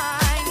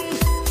mine,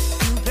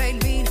 you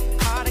played me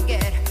hard to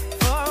get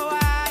for a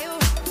while.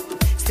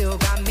 Still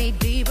got me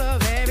deeper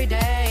every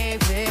day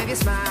with your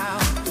smile.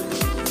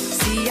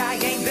 See, I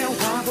ain't been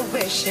one for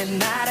wishing,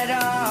 not at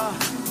all.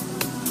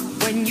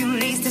 When you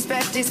least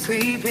expect it's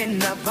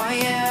creeping up on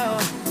you.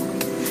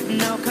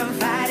 No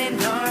confiding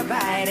nor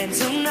abiding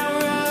to no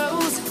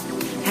rules.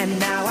 And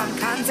now I'm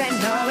content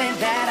knowing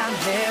that I'm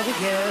here with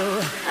you.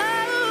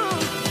 Oh,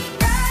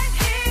 right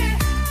here.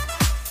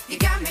 You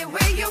got me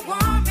where you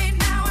want me.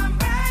 Now I'm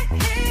right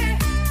here.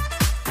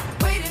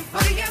 Waiting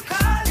for your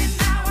call. And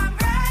now I'm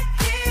right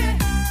here.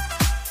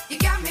 You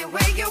got me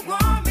where you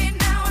want me.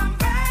 Now I'm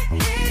right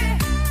here.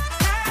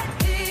 Right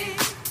here.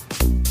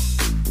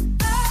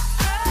 Oh,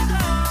 oh,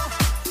 oh.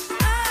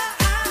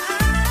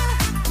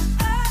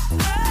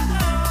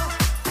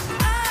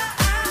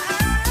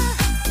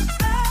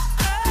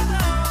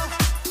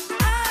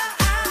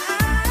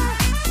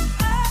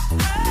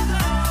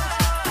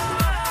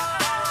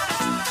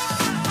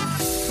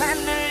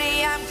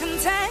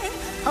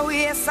 Oh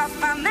yes, I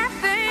found that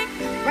thing.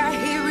 Right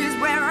here is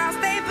where I'll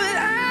stay, but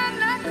I'm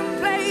not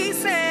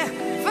complacent.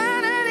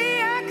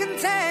 Finally I'm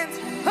content.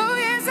 Oh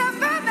yes, I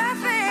found that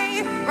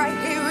thing. Right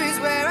here is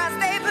where I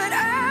stay, but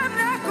I'm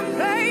not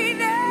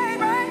complaining.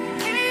 Right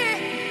here,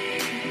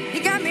 you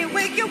got me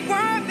where you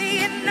want me,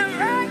 and I'm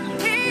right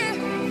here,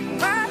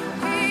 right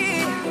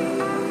here.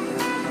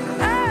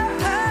 Oh,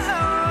 oh,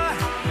 oh.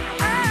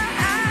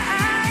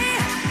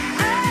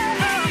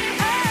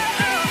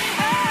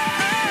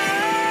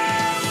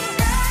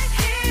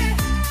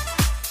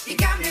 You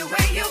got me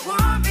where you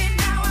want me,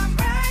 now I'm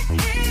right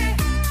here.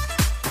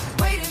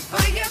 Waiting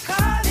for your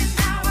call, and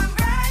now I'm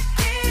right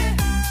here.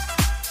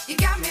 You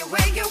got me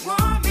where you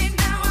want me,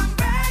 now I'm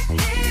right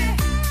here.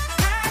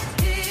 Right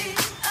here.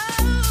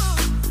 Oh,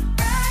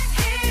 right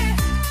here.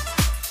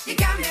 You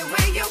got me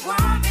where you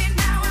want me,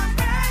 now I'm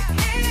right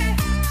here.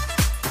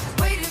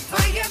 Waiting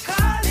for your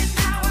call, and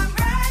now I'm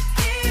right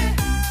here.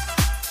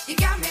 You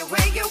got me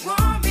where you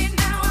want me,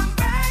 now I'm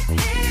right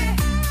here.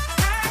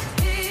 Right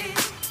here.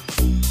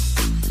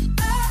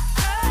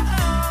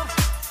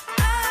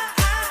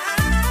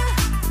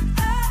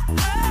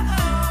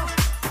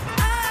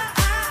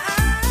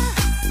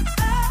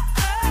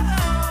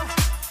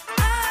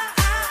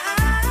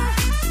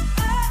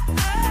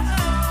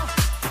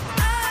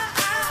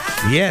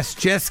 Yes,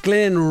 Jess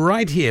Glynn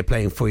right here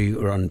playing for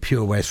you on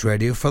Pure West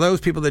Radio. For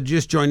those people that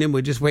just joined in,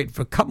 we're just waiting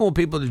for a couple more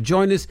people to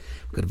join us.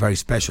 We've got a very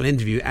special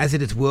interview as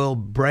it is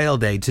World Braille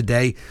Day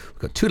today. We've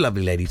got two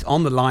lovely ladies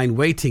on the line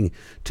waiting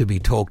to be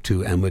talked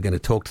to, and we're going to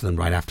talk to them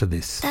right after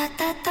this.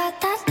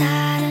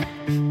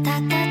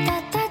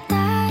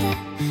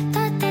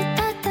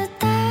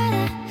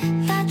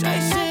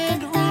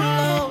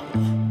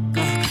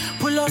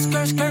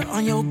 Skirt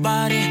on your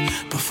body,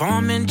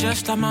 performing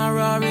just like my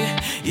Rari.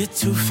 You're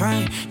too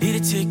fine, need a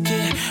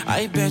ticket.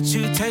 I bet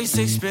you taste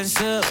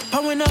expensive.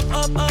 Pouring up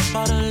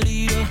about a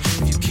liter.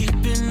 If you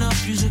keeping up,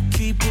 you should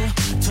keep it.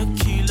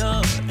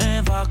 Tequila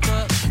and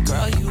vodka,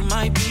 girl, you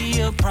might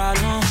be a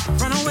problem.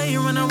 Run away,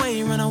 run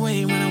away, run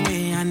away, run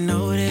away. I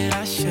know that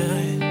I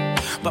should,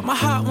 but my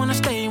heart wanna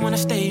stay, wanna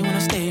stay,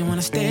 wanna stay,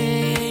 wanna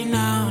stay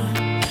now.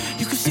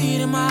 You can see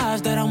it in my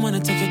eyes that I wanna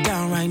take it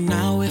down right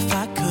now if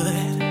I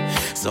could.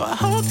 So I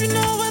hope you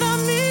know what I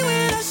mean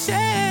when I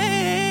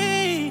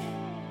say,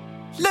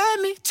 let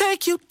me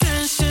take you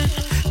dancing.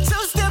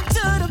 Two-step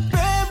to the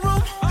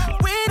bedroom.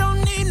 We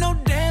don't need no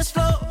dance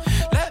floor.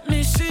 Let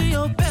me see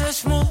your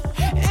best move.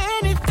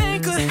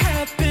 Anything could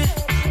happen.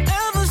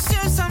 Ever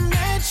since I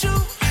met you,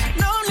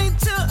 no need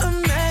to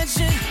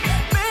imagine.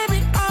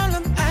 Baby, all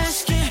I'm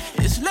asking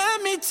is let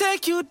me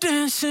take you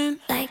dancing.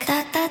 Like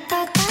that, that,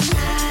 that, that,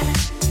 that.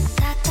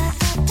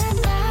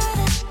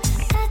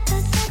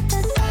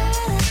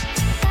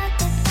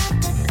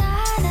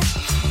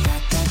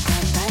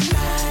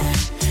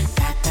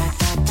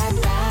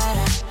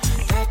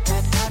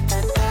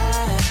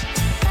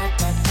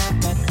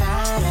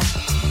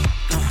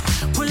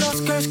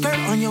 Skirt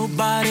on your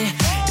body.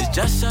 It's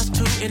just us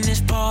two in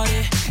this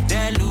party.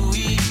 That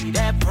Louis,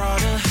 that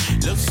Prada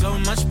looks so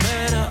much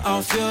better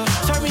off you.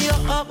 Turn me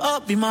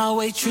up, be my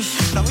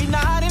waitress. No, we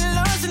not in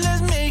love, so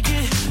let's make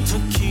it.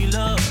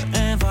 Tequila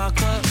and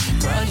vodka,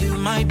 girl, you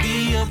might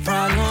be a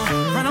problem.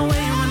 Run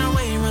away, run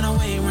away, run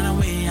away, run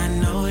away. I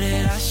know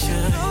that I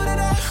should,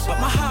 but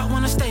my heart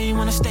wanna stay,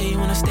 wanna stay,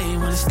 wanna stay,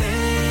 wanna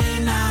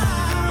stay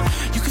now.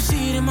 You can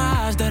see it in my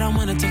eyes that I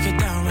wanna take it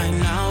down right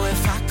now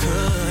if I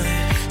could.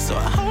 So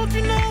I hope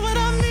you know what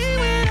I mean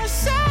when I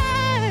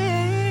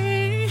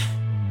say,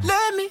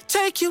 let me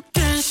take you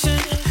dancing.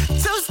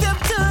 Two-step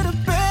to the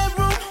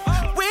bedroom.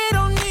 We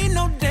don't need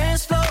no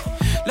dance floor.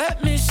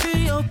 Let me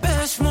see your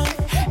best move.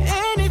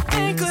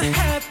 Anything could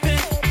happen.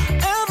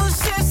 Ever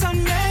since I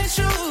met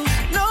you,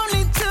 no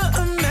need to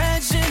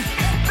imagine.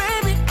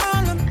 Baby,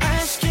 all I'm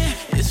asking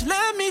is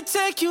let me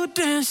take you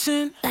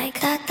dancing. Like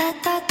that,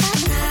 that, that, that,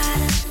 that.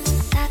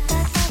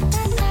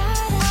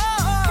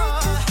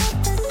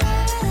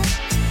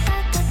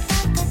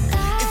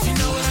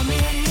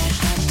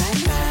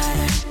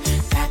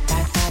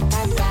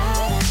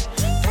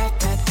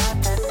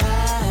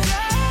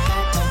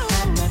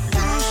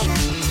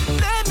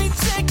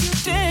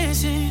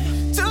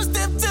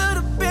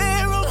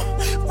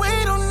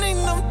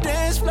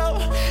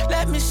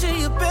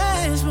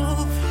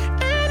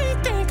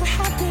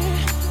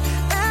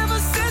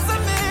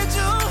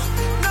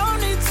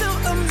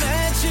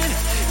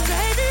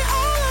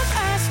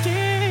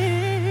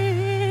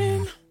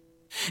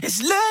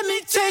 Just let me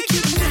take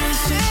you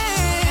dancing.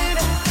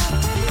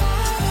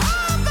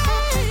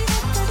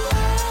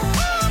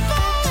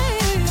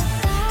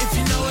 If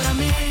you know what I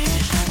mean.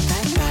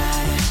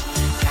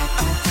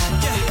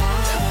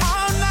 Yeah.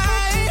 All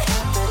night.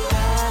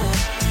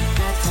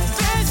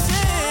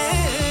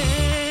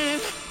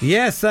 Dancing.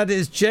 Yes, that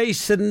is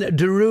Jason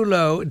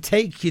Derulo,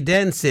 Take You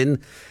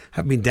Dancing.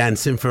 I've been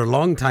dancing for a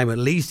long time, at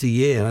least a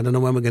year. I don't know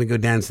when we're going to go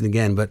dancing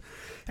again. But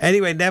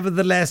anyway,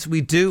 nevertheless,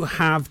 we do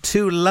have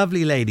two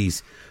lovely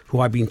ladies who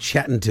I've been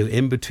chatting to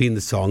in between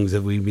the songs.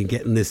 That we've been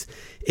getting this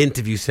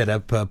interview set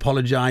up.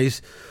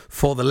 Apologise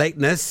for the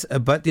lateness,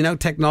 but, you know,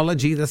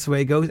 technology, that's the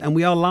way it goes. And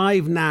we are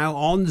live now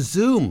on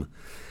Zoom.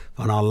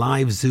 On our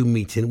live Zoom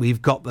meeting,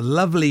 we've got the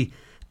lovely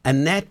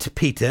Annette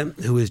Peter,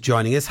 who is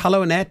joining us.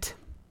 Hello, Annette.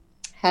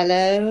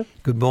 Hello.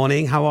 Good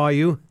morning. How are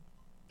you?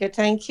 Good,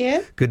 thank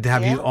you. Good to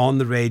have you on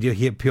the radio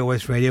here at Pure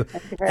West Radio.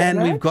 And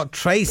much. we've got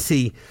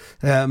Tracy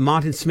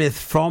Martin Smith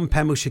from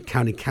Pembrokeshire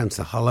County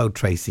Council. Hello,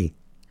 Tracy.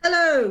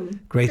 Hello.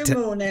 Good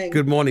morning.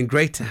 Good morning.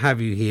 Great to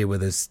have you here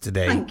with us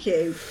today. Thank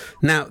you.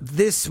 Now,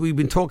 we've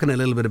been talking a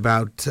little bit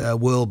about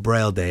World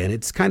Braille Day, and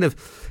it's kind of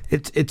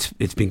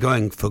it's been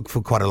going for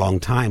quite a long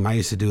time. I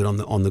used to do it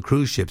on the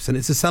cruise ships, and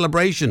it's a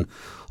celebration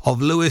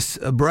of Louis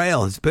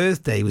Braille. His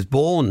birthday. He was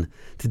born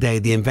today,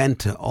 the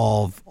inventor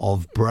of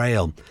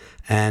Braille,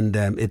 and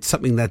it's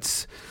something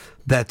that's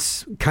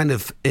kind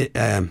of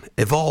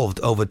evolved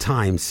over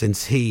time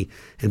since he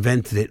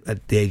invented it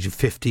at the age of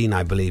 15,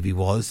 I believe he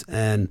was,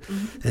 and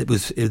it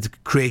was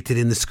created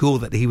in the school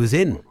that he was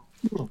in.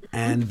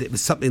 And it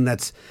was something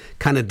that's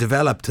kind of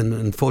developed, and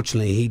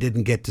unfortunately he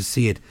didn't get to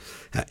see it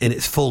in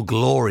its full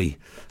glory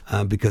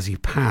because he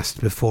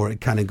passed before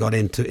it kind of got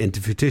into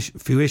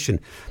fruition.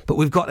 But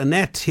we've got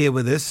Annette here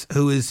with us,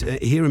 who is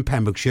here in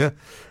Pembrokeshire,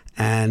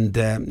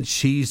 and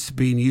she's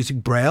been using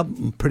Braille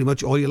pretty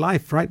much all your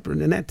life, right,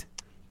 Annette?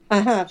 I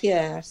have,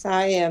 yes.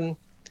 I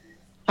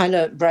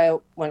learnt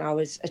Braille when I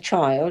was a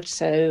child,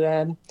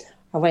 so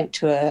I went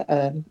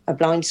to a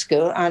blind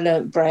school. I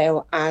learnt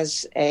Braille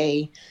as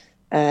a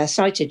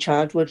sighted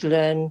child would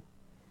learn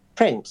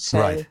print. So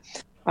right.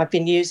 I've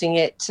been using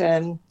it,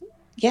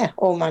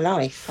 all my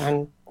life,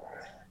 and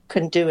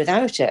couldn't do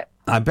without it.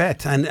 I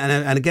bet. And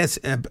I guess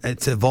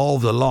it's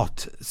evolved a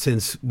lot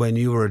since when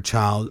you were a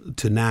child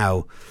to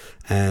now.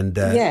 And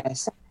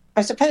yes.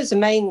 I suppose the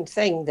main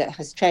thing that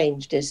has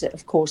changed is that,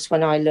 of course,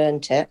 when I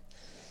learnt it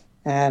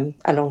a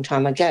long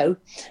time ago,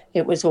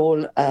 it was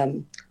all,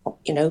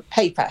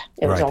 paper.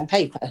 It was on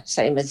paper,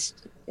 same as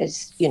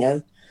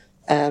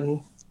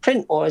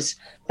print was.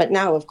 But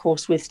now, of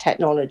course, with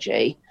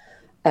technology,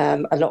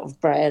 a lot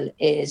of Braille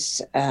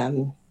is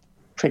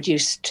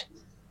produced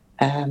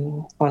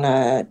on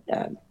a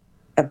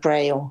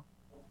Braille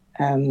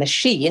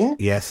machine.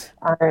 Yes.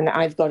 And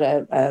I've got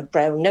a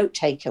Braille note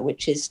taker,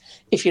 which is,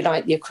 if you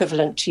like, the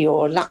equivalent to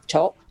your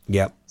laptop.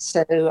 Yep.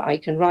 So I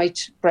can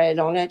write Braille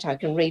on it. I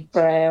can read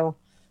Braille.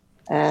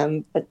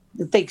 But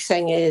the big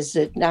thing is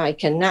that I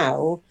can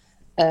now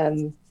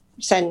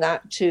send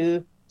that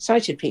to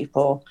sighted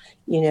people,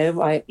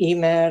 by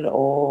email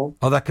or...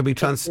 Oh, that can be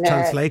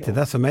translated.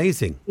 That's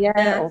amazing.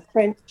 Yeah, or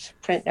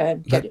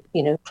get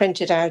it,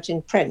 printed out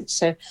in print.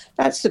 So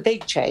that's the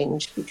big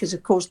change, because,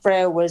 of course,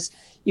 Braille was,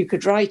 you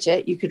could write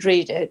it, you could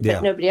read it,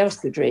 but nobody else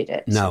could read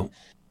it. No.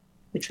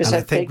 Which was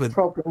a big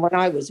problem when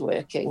I was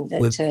working.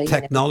 With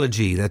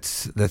technology,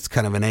 that's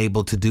kind of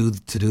enabled to do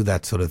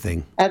that sort of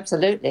thing.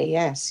 Absolutely,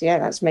 yes. Yeah,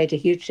 that's made a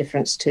huge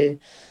difference to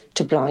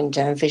blind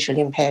and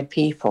visually impaired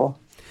people.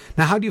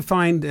 Now, how do you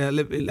find,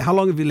 how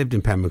long have you lived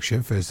in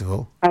Pembrokeshire, first of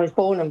all? I was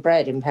born and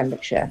bred in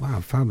Pembrokeshire.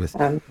 Wow, fabulous.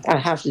 I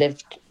have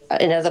lived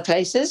in other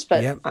places,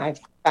 but I'm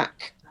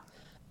back.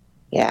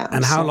 Yeah.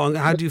 And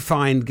how do you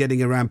find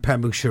getting around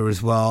Pembrokeshire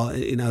as well,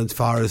 as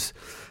far as,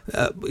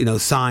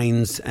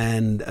 signs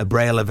and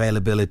Braille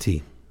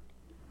availability?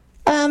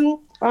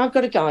 Well, I've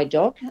got a guide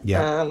dog.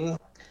 Yeah.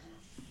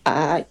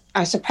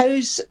 I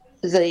suppose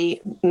the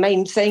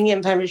main thing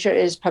in Pembrokeshire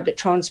is public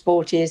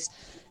transport is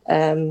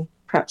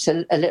perhaps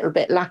a little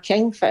bit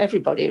lacking for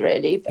everybody,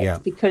 really.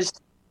 But because,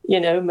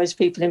 most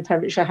people in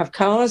Pembrokeshire have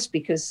cars,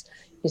 because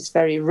it's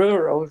very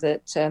rural,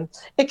 that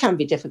it can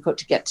be difficult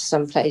to get to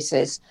some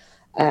places.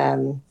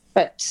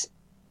 But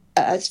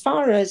as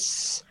far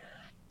as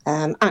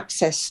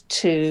access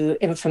to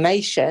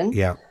information,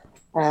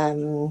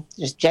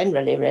 just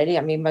generally, really,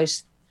 I mean, I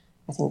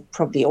think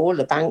probably all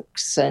the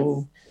banks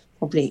and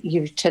probably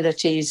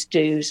utilities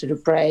do sort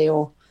of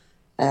Braille,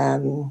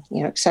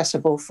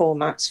 accessible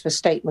formats for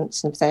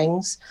statements and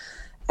things.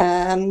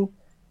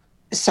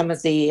 Some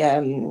of the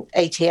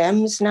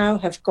ATMs now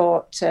have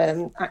got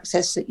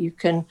access that you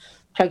can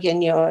plug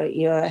in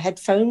your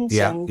headphones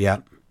and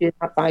do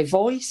that by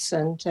voice.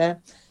 And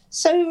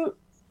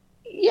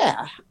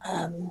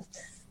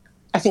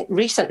I think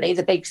recently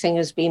the big thing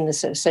has been the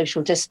sort of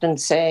social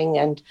distancing,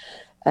 and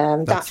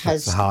that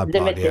has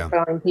limited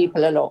blind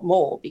people a lot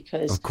more,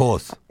 because of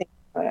course, I think,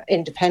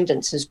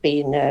 independence has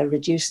been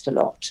reduced a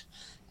lot.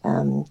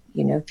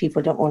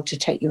 People don't want to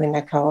take you in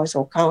their cars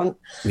or can't.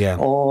 Yeah.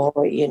 Or,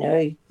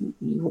 you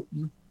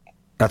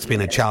That's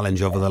been a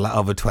challenge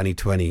over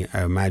 2020,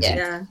 I imagine.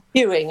 Yeah.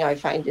 Queuing, I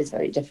find, is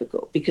very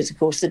difficult because, of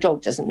course, the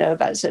dog doesn't know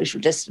about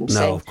social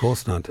distancing. No, of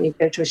course not. You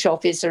go to a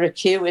shop, is there a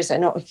queue? Is there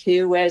not a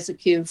queue? Where's the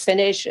queue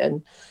finish?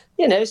 And,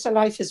 so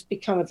life has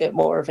become a bit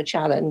more of a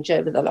challenge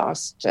over the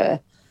last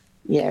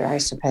year, I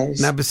suppose.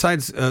 Now,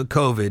 besides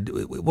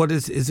COVID,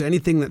 is there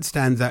anything that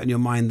stands out in your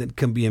mind that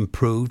can be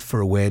improved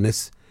for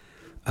awareness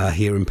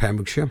here in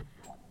Pembrokeshire?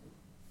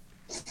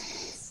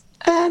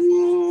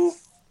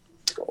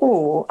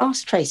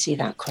 Ask Tracy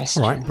that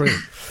question. All right,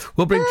 brilliant.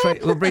 We'll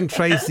bring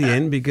Tracy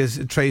in because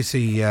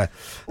Tracy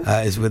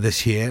is with us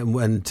here,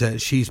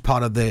 and she's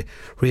part of the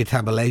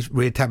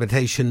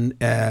rehabilitation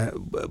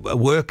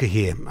worker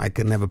here. I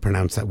can never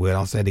pronounce that word.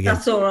 I'll say it again.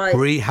 That's all right.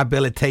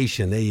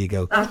 Rehabilitation. There you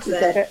go. That's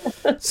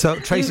it. So,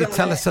 Tracy,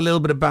 tell us a little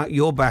bit about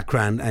your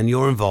background and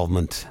your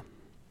involvement.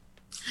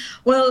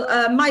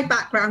 Well, my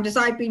background is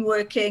I've been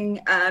working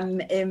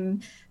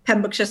in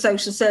Pembrokeshire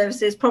Social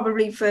Services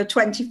probably for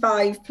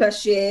 25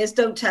 plus years.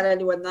 Don't tell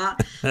anyone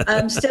that.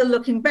 Still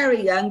looking very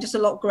young, just a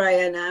lot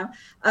greyer now.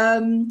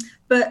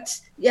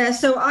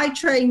 So I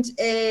trained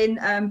in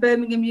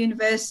Birmingham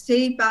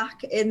University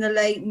back in the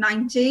late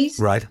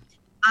 90s. Right.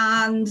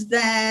 And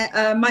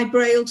there, my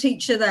Braille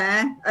teacher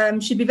there,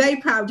 she'd be very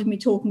proud of me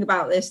talking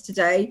about this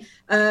today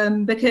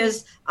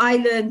because I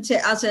learnt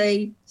it as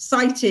a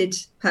sighted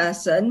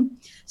person.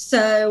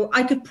 So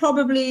I could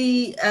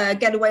probably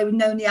get away with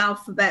knowing the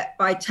alphabet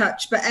by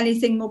touch, but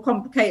anything more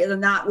complicated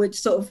than that would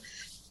sort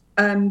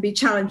of be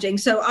challenging.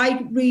 So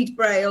I read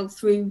Braille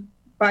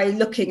by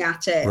looking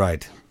at it.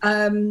 Right.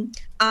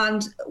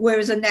 And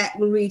whereas Annette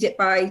will read it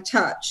by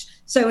touch.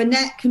 So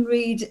Annette can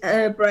read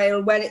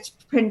Braille when it's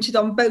printed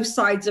on both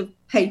sides of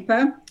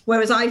paper,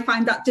 whereas I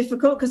find that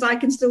difficult because I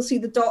can still see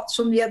the dots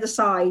from the other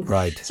side.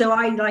 Right. So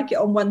I like it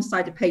on one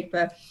side of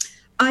paper.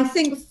 I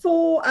think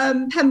for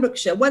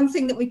Pembrokeshire, one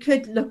thing that we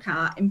could look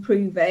at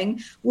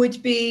improving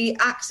would be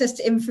access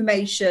to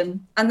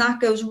information, and that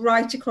goes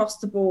right across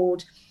the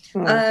board.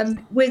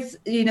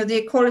 With the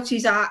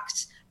Equalities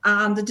Act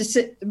and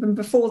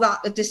before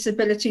that, the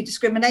Disability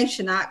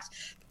Discrimination Act,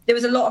 there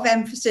was a lot of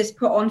emphasis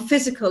put on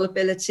physical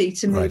ability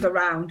to move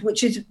around,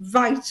 which is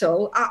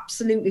vital,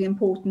 absolutely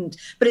important.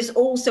 But it's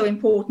also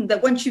important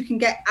that once you can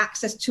get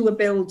access to a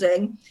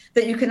building,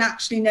 that you can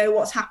actually know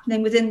what's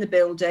happening within the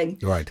building.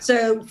 Right.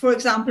 So, for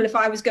example, if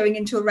I was going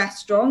into a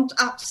restaurant,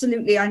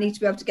 absolutely I need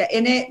to be able to get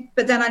in it,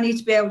 but then I need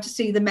to be able to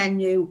see the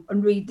menu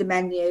and read the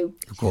menu.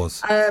 Of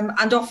course.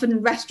 And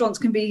often restaurants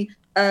can be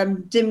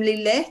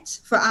dimly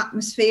lit for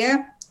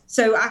atmosphere.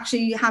 So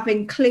actually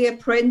having clear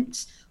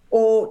print,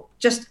 or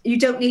just, you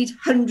don't need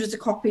hundreds of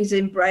copies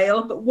in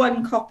Braille, but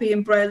one copy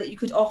in Braille that you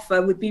could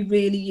offer would be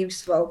really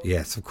useful.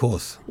 Yes, of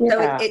course.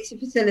 So it's a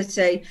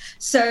facility.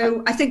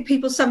 So I think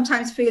people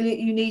sometimes feel that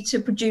you need to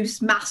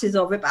produce masses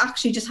of it, but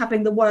actually just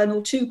having the one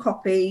or two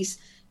copies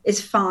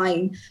is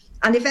fine.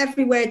 And if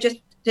everywhere just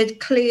did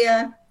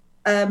clear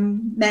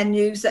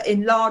menus that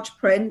in large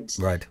print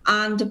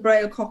and a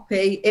Braille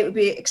copy, it would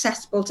be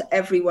accessible to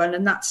everyone,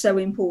 and that's so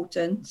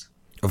important.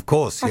 Of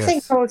course, yes. I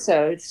think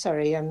also,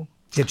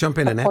 jump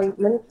in, Annette.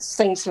 Appointments,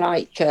 things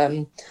like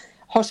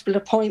hospital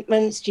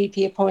appointments,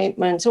 GP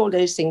appointments, all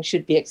those things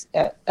should be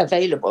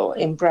available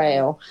in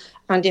Braille.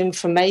 And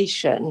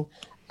information,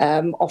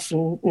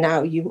 often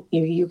now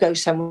you go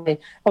somewhere,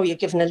 you're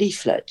given a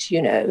leaflet,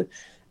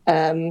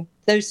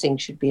 those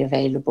things should be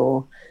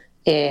available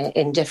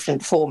in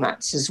different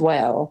formats as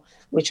well,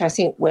 which I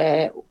think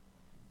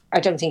I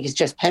don't think it's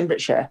just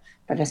Pembrokeshire,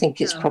 but I think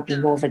it's probably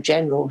more of a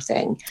general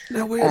thing.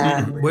 Now,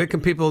 where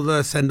can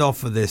people send off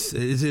for this?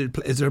 Is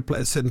there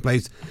a certain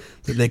place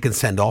that they can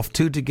send off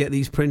to get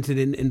these printed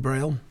in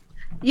Braille?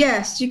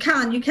 Yes, you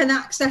can. You can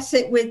access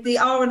it with the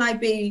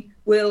RNIB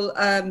will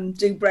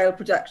do Braille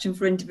production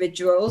for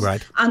individuals.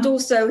 Right. And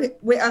also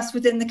us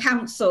within the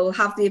council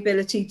have the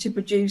ability to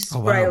produce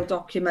Braille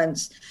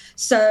documents.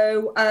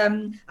 So,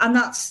 and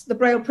that's the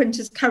Braille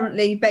printers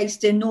currently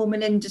based in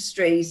Norman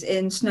Industries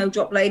in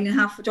Snowdrop Lane in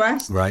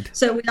Haverfordwest. Right.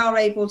 So we are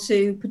able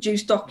to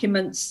produce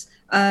documents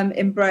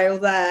in Braille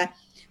there.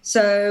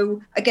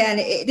 So again,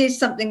 it is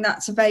something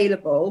that's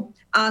available,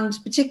 and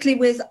particularly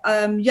with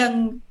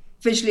young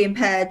visually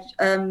impaired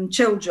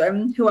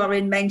children who are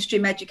in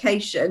mainstream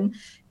education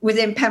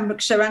within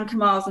Pembrokeshire and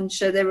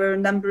Carmarthenshire, there are a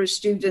number of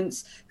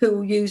students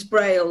who use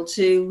Braille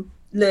to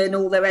learn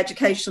all their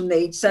educational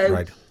needs.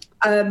 So,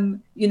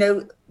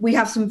 we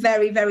have some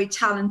very, very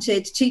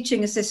talented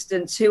teaching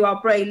assistants who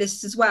are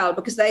Braillists as well,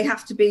 because they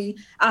have to be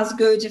as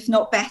good, if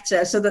not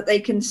better, so that they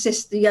can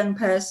assist the young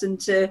person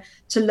to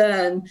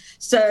learn.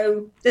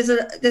 So there's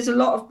a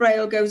lot of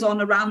Braille goes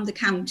on around the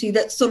county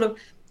that's sort of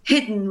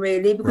hidden,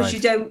 really, because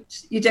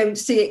you don't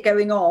see it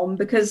going on,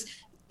 because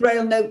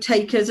Braille note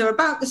takers are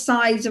about the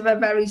size of a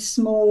very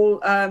small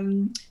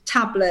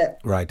tablet,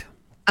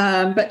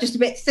 but just a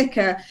bit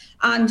thicker.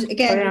 And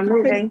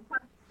again,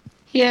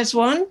 here's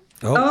one.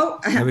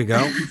 There we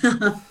go.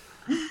 Can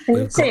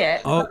you see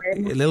it? A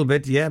little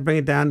bit, yeah. Bring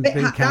it down.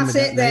 That's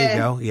it. There you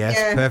go.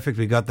 Yes, perfect.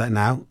 We got that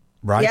now.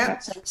 Right. Yeah.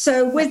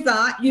 So with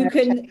that, you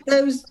can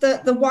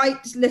the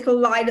white little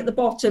line at the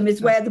bottom is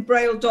where the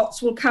Braille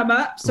dots will come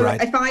up. So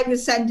if I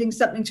was sending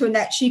something to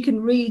Annette, she can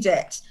read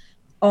it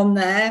on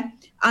there,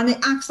 and it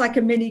acts like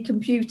a mini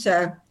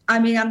computer. I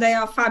mean, and they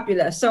are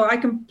fabulous. So I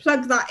can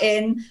plug that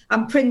in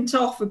and print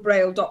off a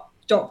Braille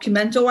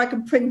document, or I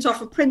can print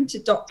off a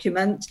printed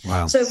document.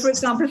 Wow. So, for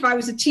example, if I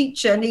was a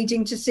teacher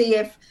needing to see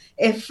if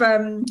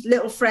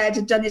little Fred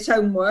had done his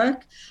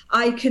homework,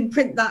 I can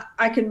print that.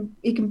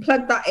 He can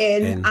plug that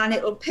in, and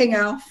it'll ping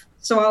off,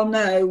 so I'll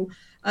know.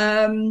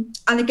 And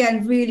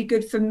again, really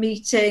good for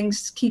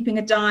meetings, keeping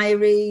a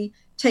diary,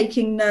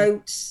 taking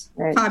notes.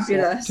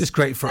 Fabulous. Just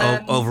great for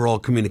overall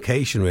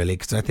communication, really,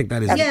 because I think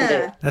that is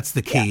that's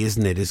the key,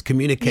 isn't it? Is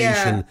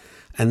communication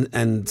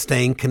and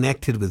staying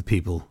connected with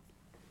people.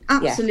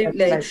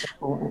 Absolutely.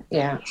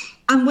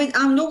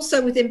 And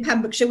also within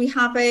Pembrokeshire, we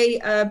have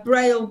a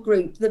Braille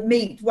group that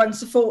meet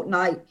once a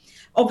fortnight.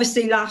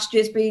 Obviously, last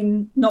year's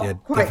been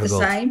not quite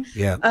difficult. The same.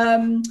 Yeah.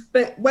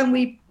 But when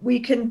we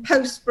can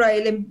post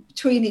Braille in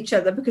between each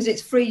other, because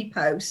it's free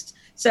post.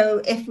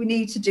 So if we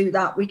need to do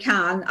that, we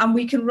can. And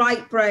we can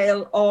write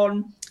Braille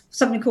on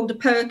something called a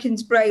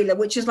Perkins Brailler,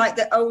 which is like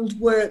the old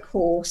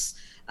workhorse.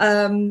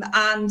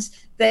 And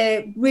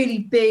they're really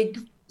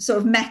big sort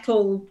of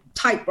metal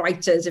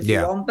typewriters, if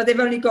you want, but they've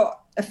only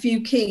got a few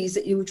keys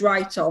that you would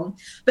write on.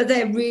 But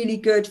they're really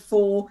good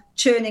for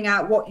churning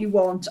out what you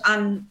want,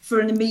 and for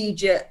an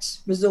immediate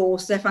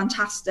resource, they're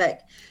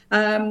fantastic.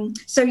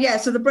 So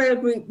the Braille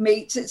group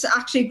meets. It's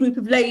actually a group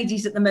of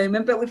ladies at the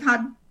moment, but we've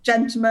had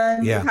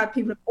gentlemen, we've had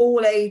people of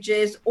all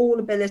ages, all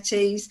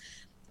abilities.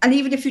 And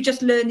even if you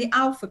just learn the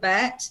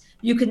alphabet,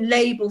 you can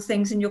label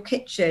things in your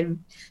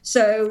kitchen.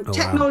 So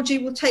technology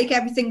will take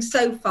everything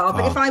so far.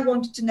 But if I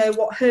wanted to know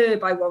what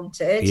herb I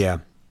wanted,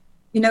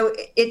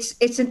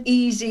 it's an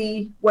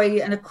easy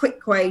way and a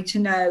quick way to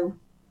know.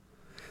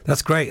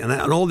 That's great. And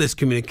all this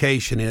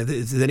communication, if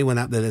there's anyone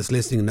out there that's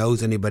listening,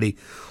 knows anybody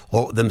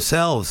or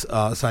themselves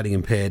sighting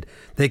impaired,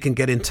 they can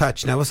get in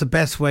touch. Now, what's the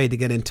best way to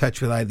get in touch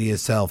with either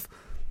yourself?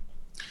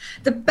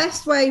 The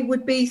best way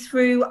would be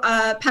through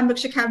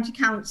Pembrokeshire County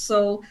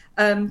Council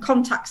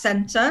contact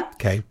centre.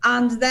 Okay.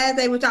 And there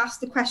they would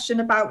ask the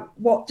question about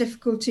what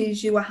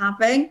difficulties you were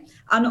having.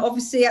 And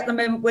obviously at the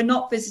moment we're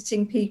not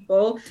visiting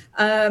people.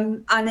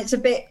 And it's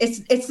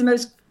the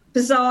most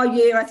bizarre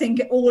year I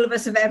think all of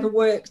us have ever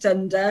worked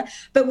under.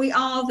 But we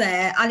are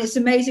there, and it's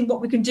amazing what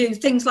we can do.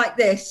 Things like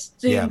this,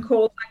 Zoom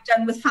calls I've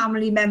done with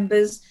family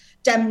members,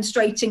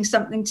 demonstrating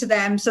something to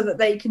them so that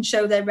they can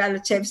show their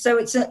relatives. So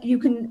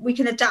we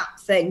can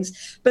adapt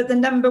things, but the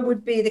number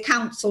would be the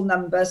council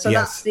number. So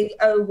that's the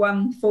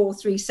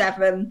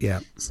 01437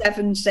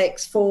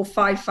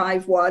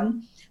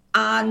 764551,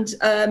 and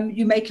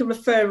you make a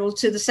referral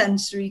to the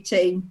sensory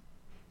team.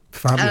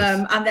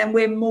 Fabulous. And then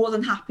we're more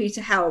than happy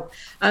to help.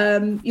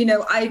 I'm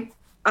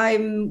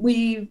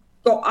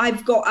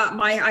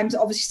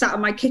obviously sat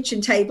on my kitchen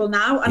table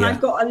now, and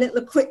I've got a little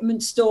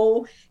equipment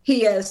store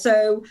here.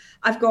 So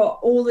I've got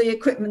all the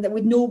equipment that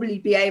we'd normally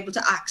be able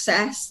to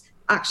access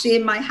actually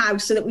in my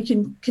house, so that we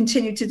can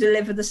continue to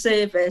deliver the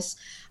service.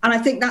 And I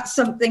think that's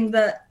something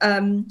that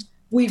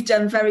we've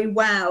done very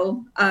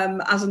well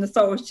as an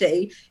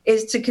authority,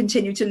 is to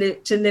continue to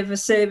deliver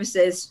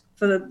services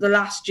for the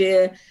last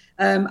year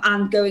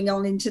and going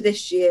on into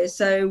this year.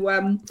 So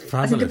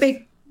I think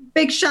a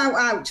big shout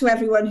out to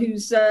everyone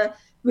who's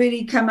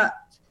really come up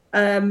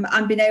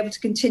and been able to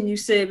continue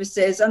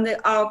services, and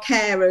our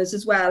carers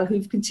as well,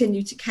 who've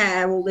continued to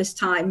care all this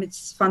time.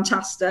 It's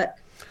fantastic.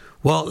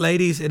 Well,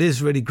 ladies, it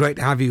is really great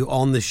to have you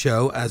on the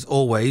show, as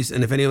always.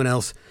 And if anyone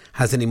else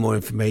has any more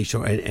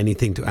information or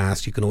anything to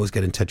ask, you can always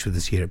get in touch with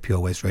us here at Pure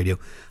West Radio,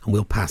 and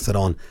we'll pass it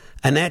on.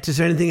 Annette, is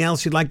there anything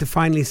else you'd like to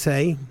finally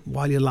say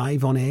while you're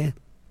live on air?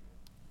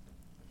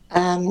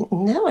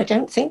 No, I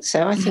don't think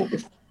so. I think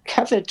we've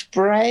covered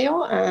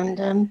Braille,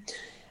 and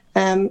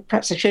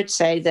perhaps I should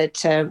say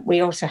that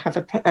we also have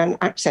an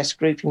access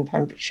group in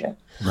Pembrokeshire,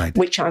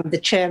 which I'm the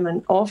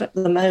chairman of at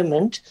the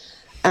moment.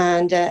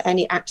 And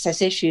any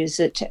access issues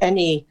that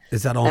any...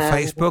 Is that on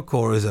Facebook,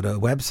 or is it a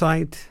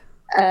website?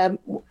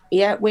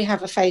 We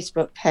have a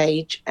Facebook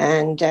page,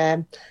 and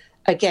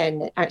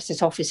again,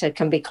 access officer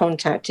can be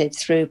contacted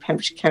through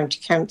Pembrokeshire County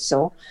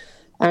Council,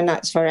 and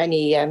that's for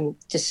any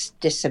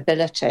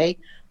disability,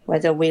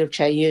 whether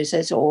wheelchair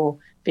users or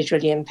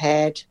visually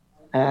impaired,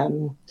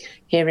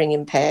 hearing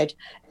impaired,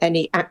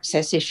 any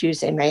access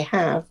issues they may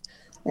have,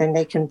 and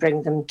they can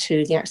bring them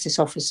to the access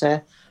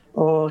officer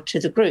or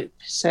to the group.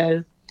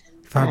 So...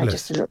 Fabulous.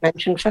 Just a little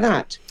mention for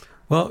that.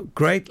 Well,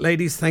 great,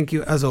 ladies. Thank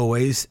you as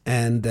always.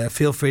 And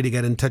feel free to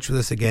get in touch with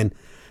us again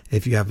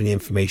if you have any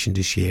information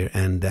to share.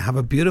 And have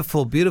a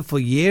beautiful, beautiful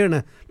year and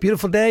a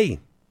beautiful day.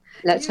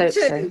 Let's hope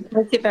so.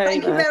 Thank you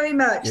very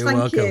much. You're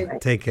welcome.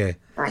 Take care.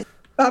 Bye.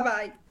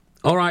 Bye-bye.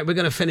 All right, we're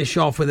going to finish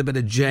off with a bit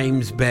of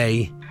James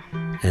Bay.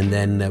 And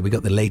then we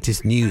got the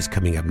latest news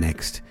coming up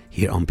next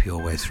here on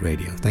Pure West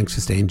Radio. Thanks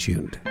for staying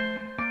tuned.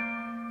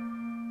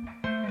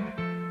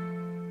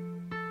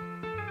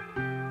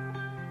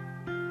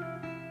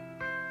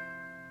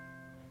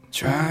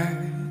 Try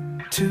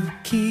to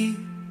keep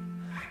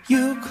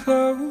you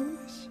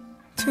close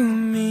to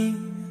me,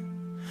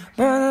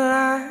 but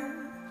life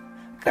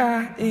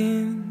got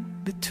in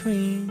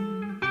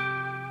between.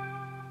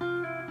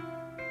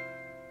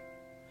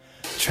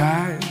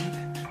 Tried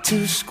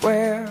to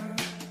square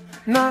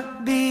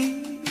not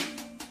being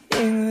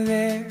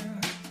there,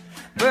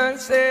 but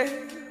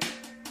said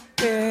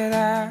that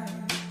I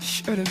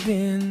should have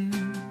been.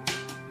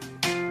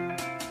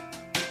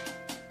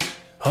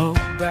 Hold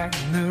back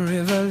the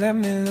river, let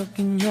me look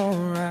in your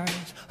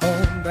eyes.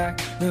 Hold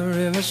back the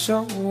river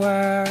so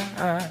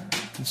I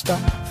can stop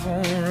for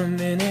a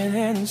minute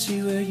and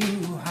see where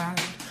you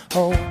hide.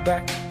 Hold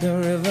back the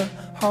river,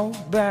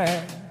 hold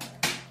back.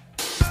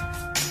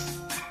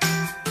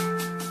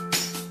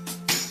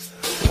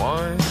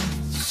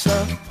 Once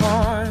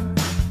upon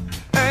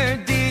a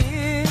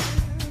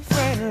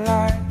different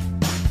life,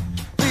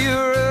 we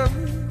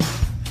rubbed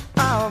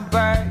our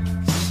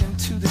backs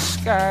into the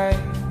sky.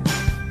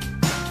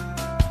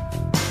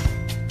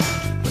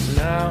 But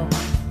now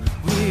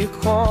we're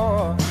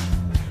caught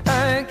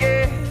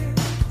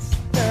against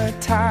the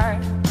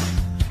tide.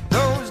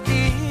 Those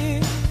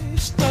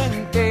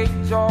distant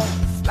days all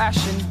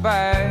flashing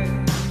by.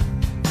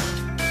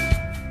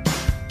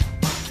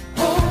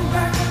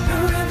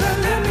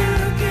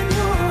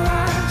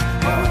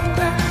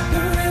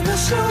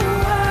 So I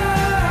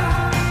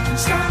can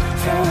stop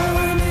for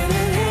a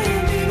minute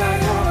and be by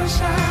your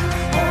side.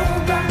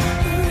 Hold back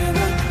the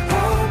river,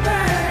 hold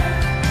back.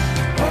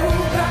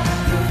 Hold back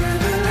the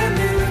river, let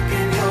me look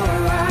in your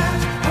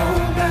eyes.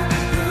 Hold back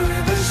the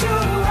river so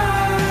I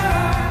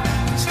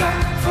can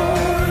stop for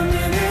a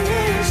minute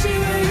and see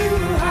where you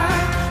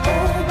hide.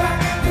 Hold back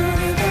the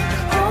river,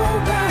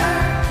 hold back.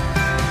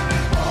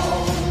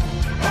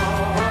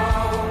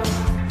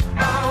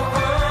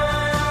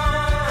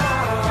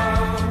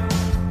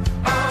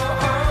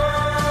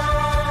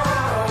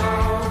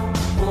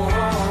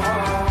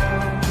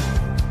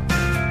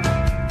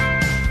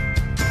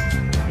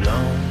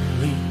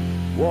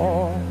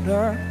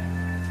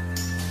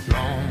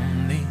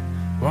 Lonely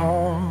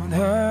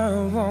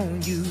water,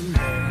 won't you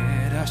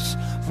let us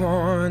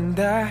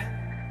wander?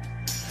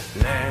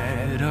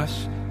 Let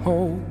us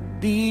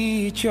hold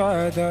each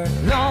other.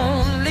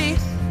 Lonely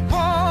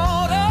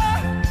water,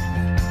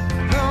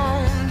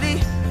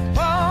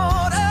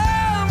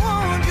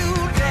 won't you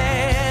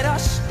let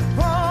us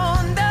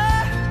wander?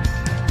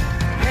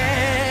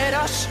 Let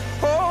us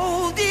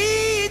hold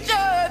each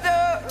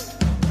other.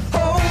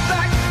 Hold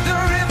back the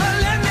river,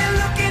 let me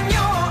look in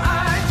your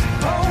eyes.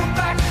 Hold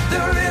back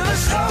the river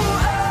so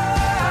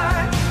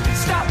I can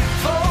stop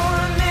for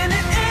a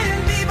minute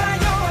and be by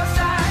your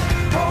side.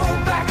 Hold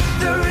back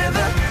the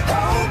river,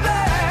 hold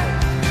back.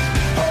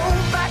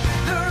 Hold back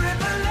the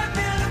river, let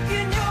me look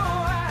in your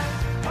eyes.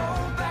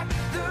 Hold back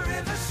the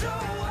river so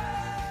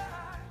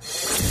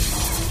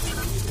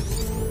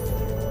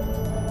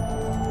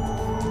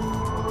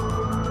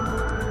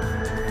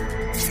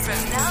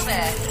From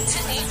Narberth to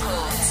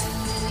Newport.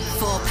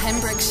 For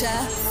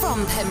Pembrokeshire, from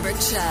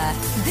Pembrokeshire,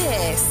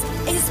 this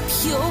is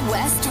Pure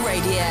West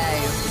Radio.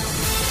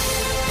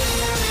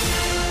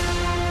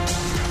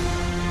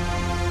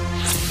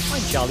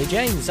 I'm Charlie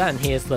James, and here's the